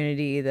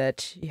opportunity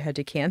that you had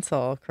to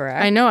cancel,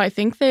 correct? I know. I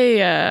think they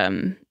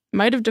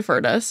might have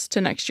deferred us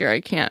to next year.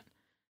 I can't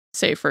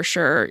say for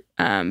sure,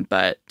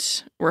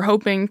 but we're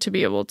hoping to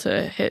be able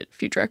to hit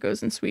Future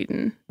Echoes in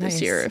Sweden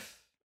this year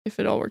if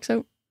it all works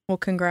out. Well,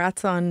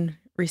 congrats on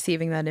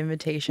receiving that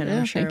invitation.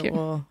 I'm sure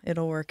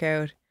it'll work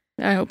out.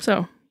 I hope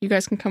so. You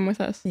guys can come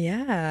with us.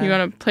 Yeah. You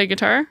want to play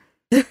guitar?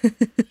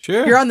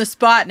 Sure. You're on the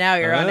spot now.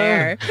 You're on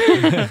air.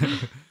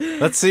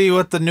 Let's see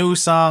what the new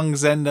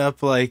songs end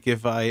up like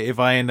if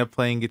I end up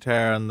playing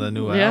guitar on the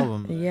new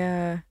album.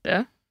 Yeah.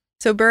 Yeah.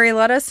 So Burry,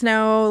 let us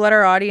know, let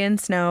our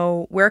audience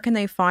know, where can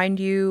they find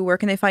you? Where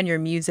can they find your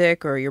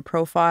music or your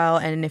profile?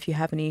 And if you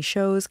have any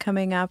shows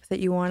coming up that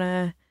you want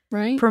to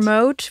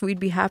promote, we'd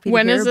be happy to hear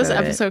about it. When is this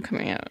episode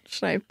coming out?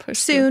 Should I push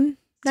soon?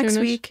 Next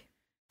week.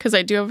 because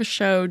I do have a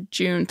show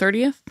June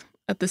 30th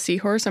at the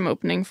Seahorse. I'm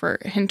opening for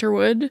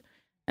Hinterwood,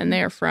 and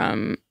they are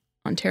from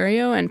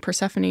Ontario, and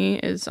Persephone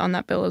is on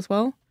that bill as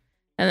well.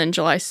 And then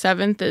July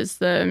 7th is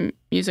the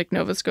Music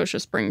Nova Scotia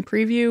Spring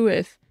Preview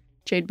with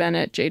Jade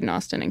Bennett, Jaden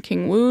Austin, and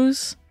King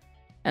Woos.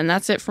 And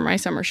that's it for my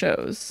summer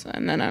shows.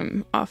 And then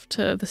I'm off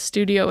to the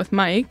studio with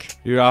Mike.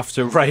 You're off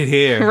to right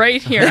here.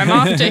 Right here. I'm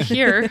off to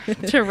here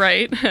to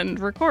write and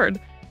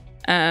record.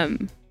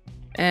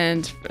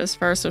 And as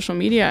far as social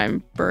media,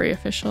 I'm Burry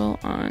Official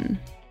on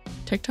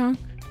TikTok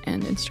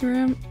and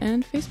Instagram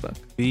and Facebook.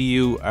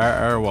 Burry.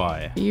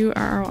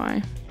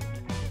 Burry.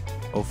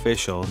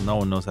 Official. No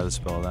one knows how to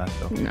spell that,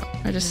 though. No,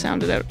 I just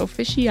sounded out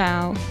official.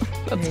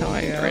 That's how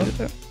I write it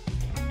out.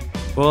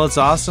 Well, it's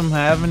awesome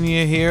having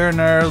you here in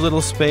our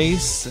little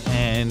space,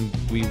 and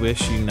we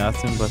wish you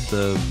nothing but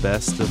the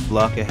best of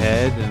luck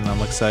ahead, and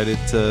I'm excited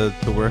to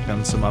work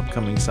on some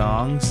upcoming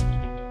songs.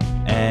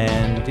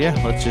 And yeah,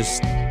 let's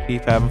just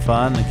keep having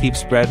fun and keep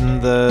spreading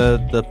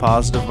the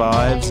positive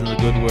vibes and the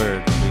good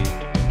word.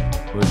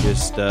 We're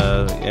just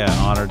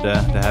honored to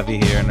have you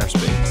here in our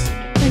space.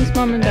 Thanks,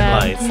 Mom and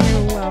Dad.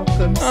 You're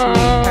welcome,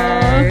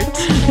 sweetheart.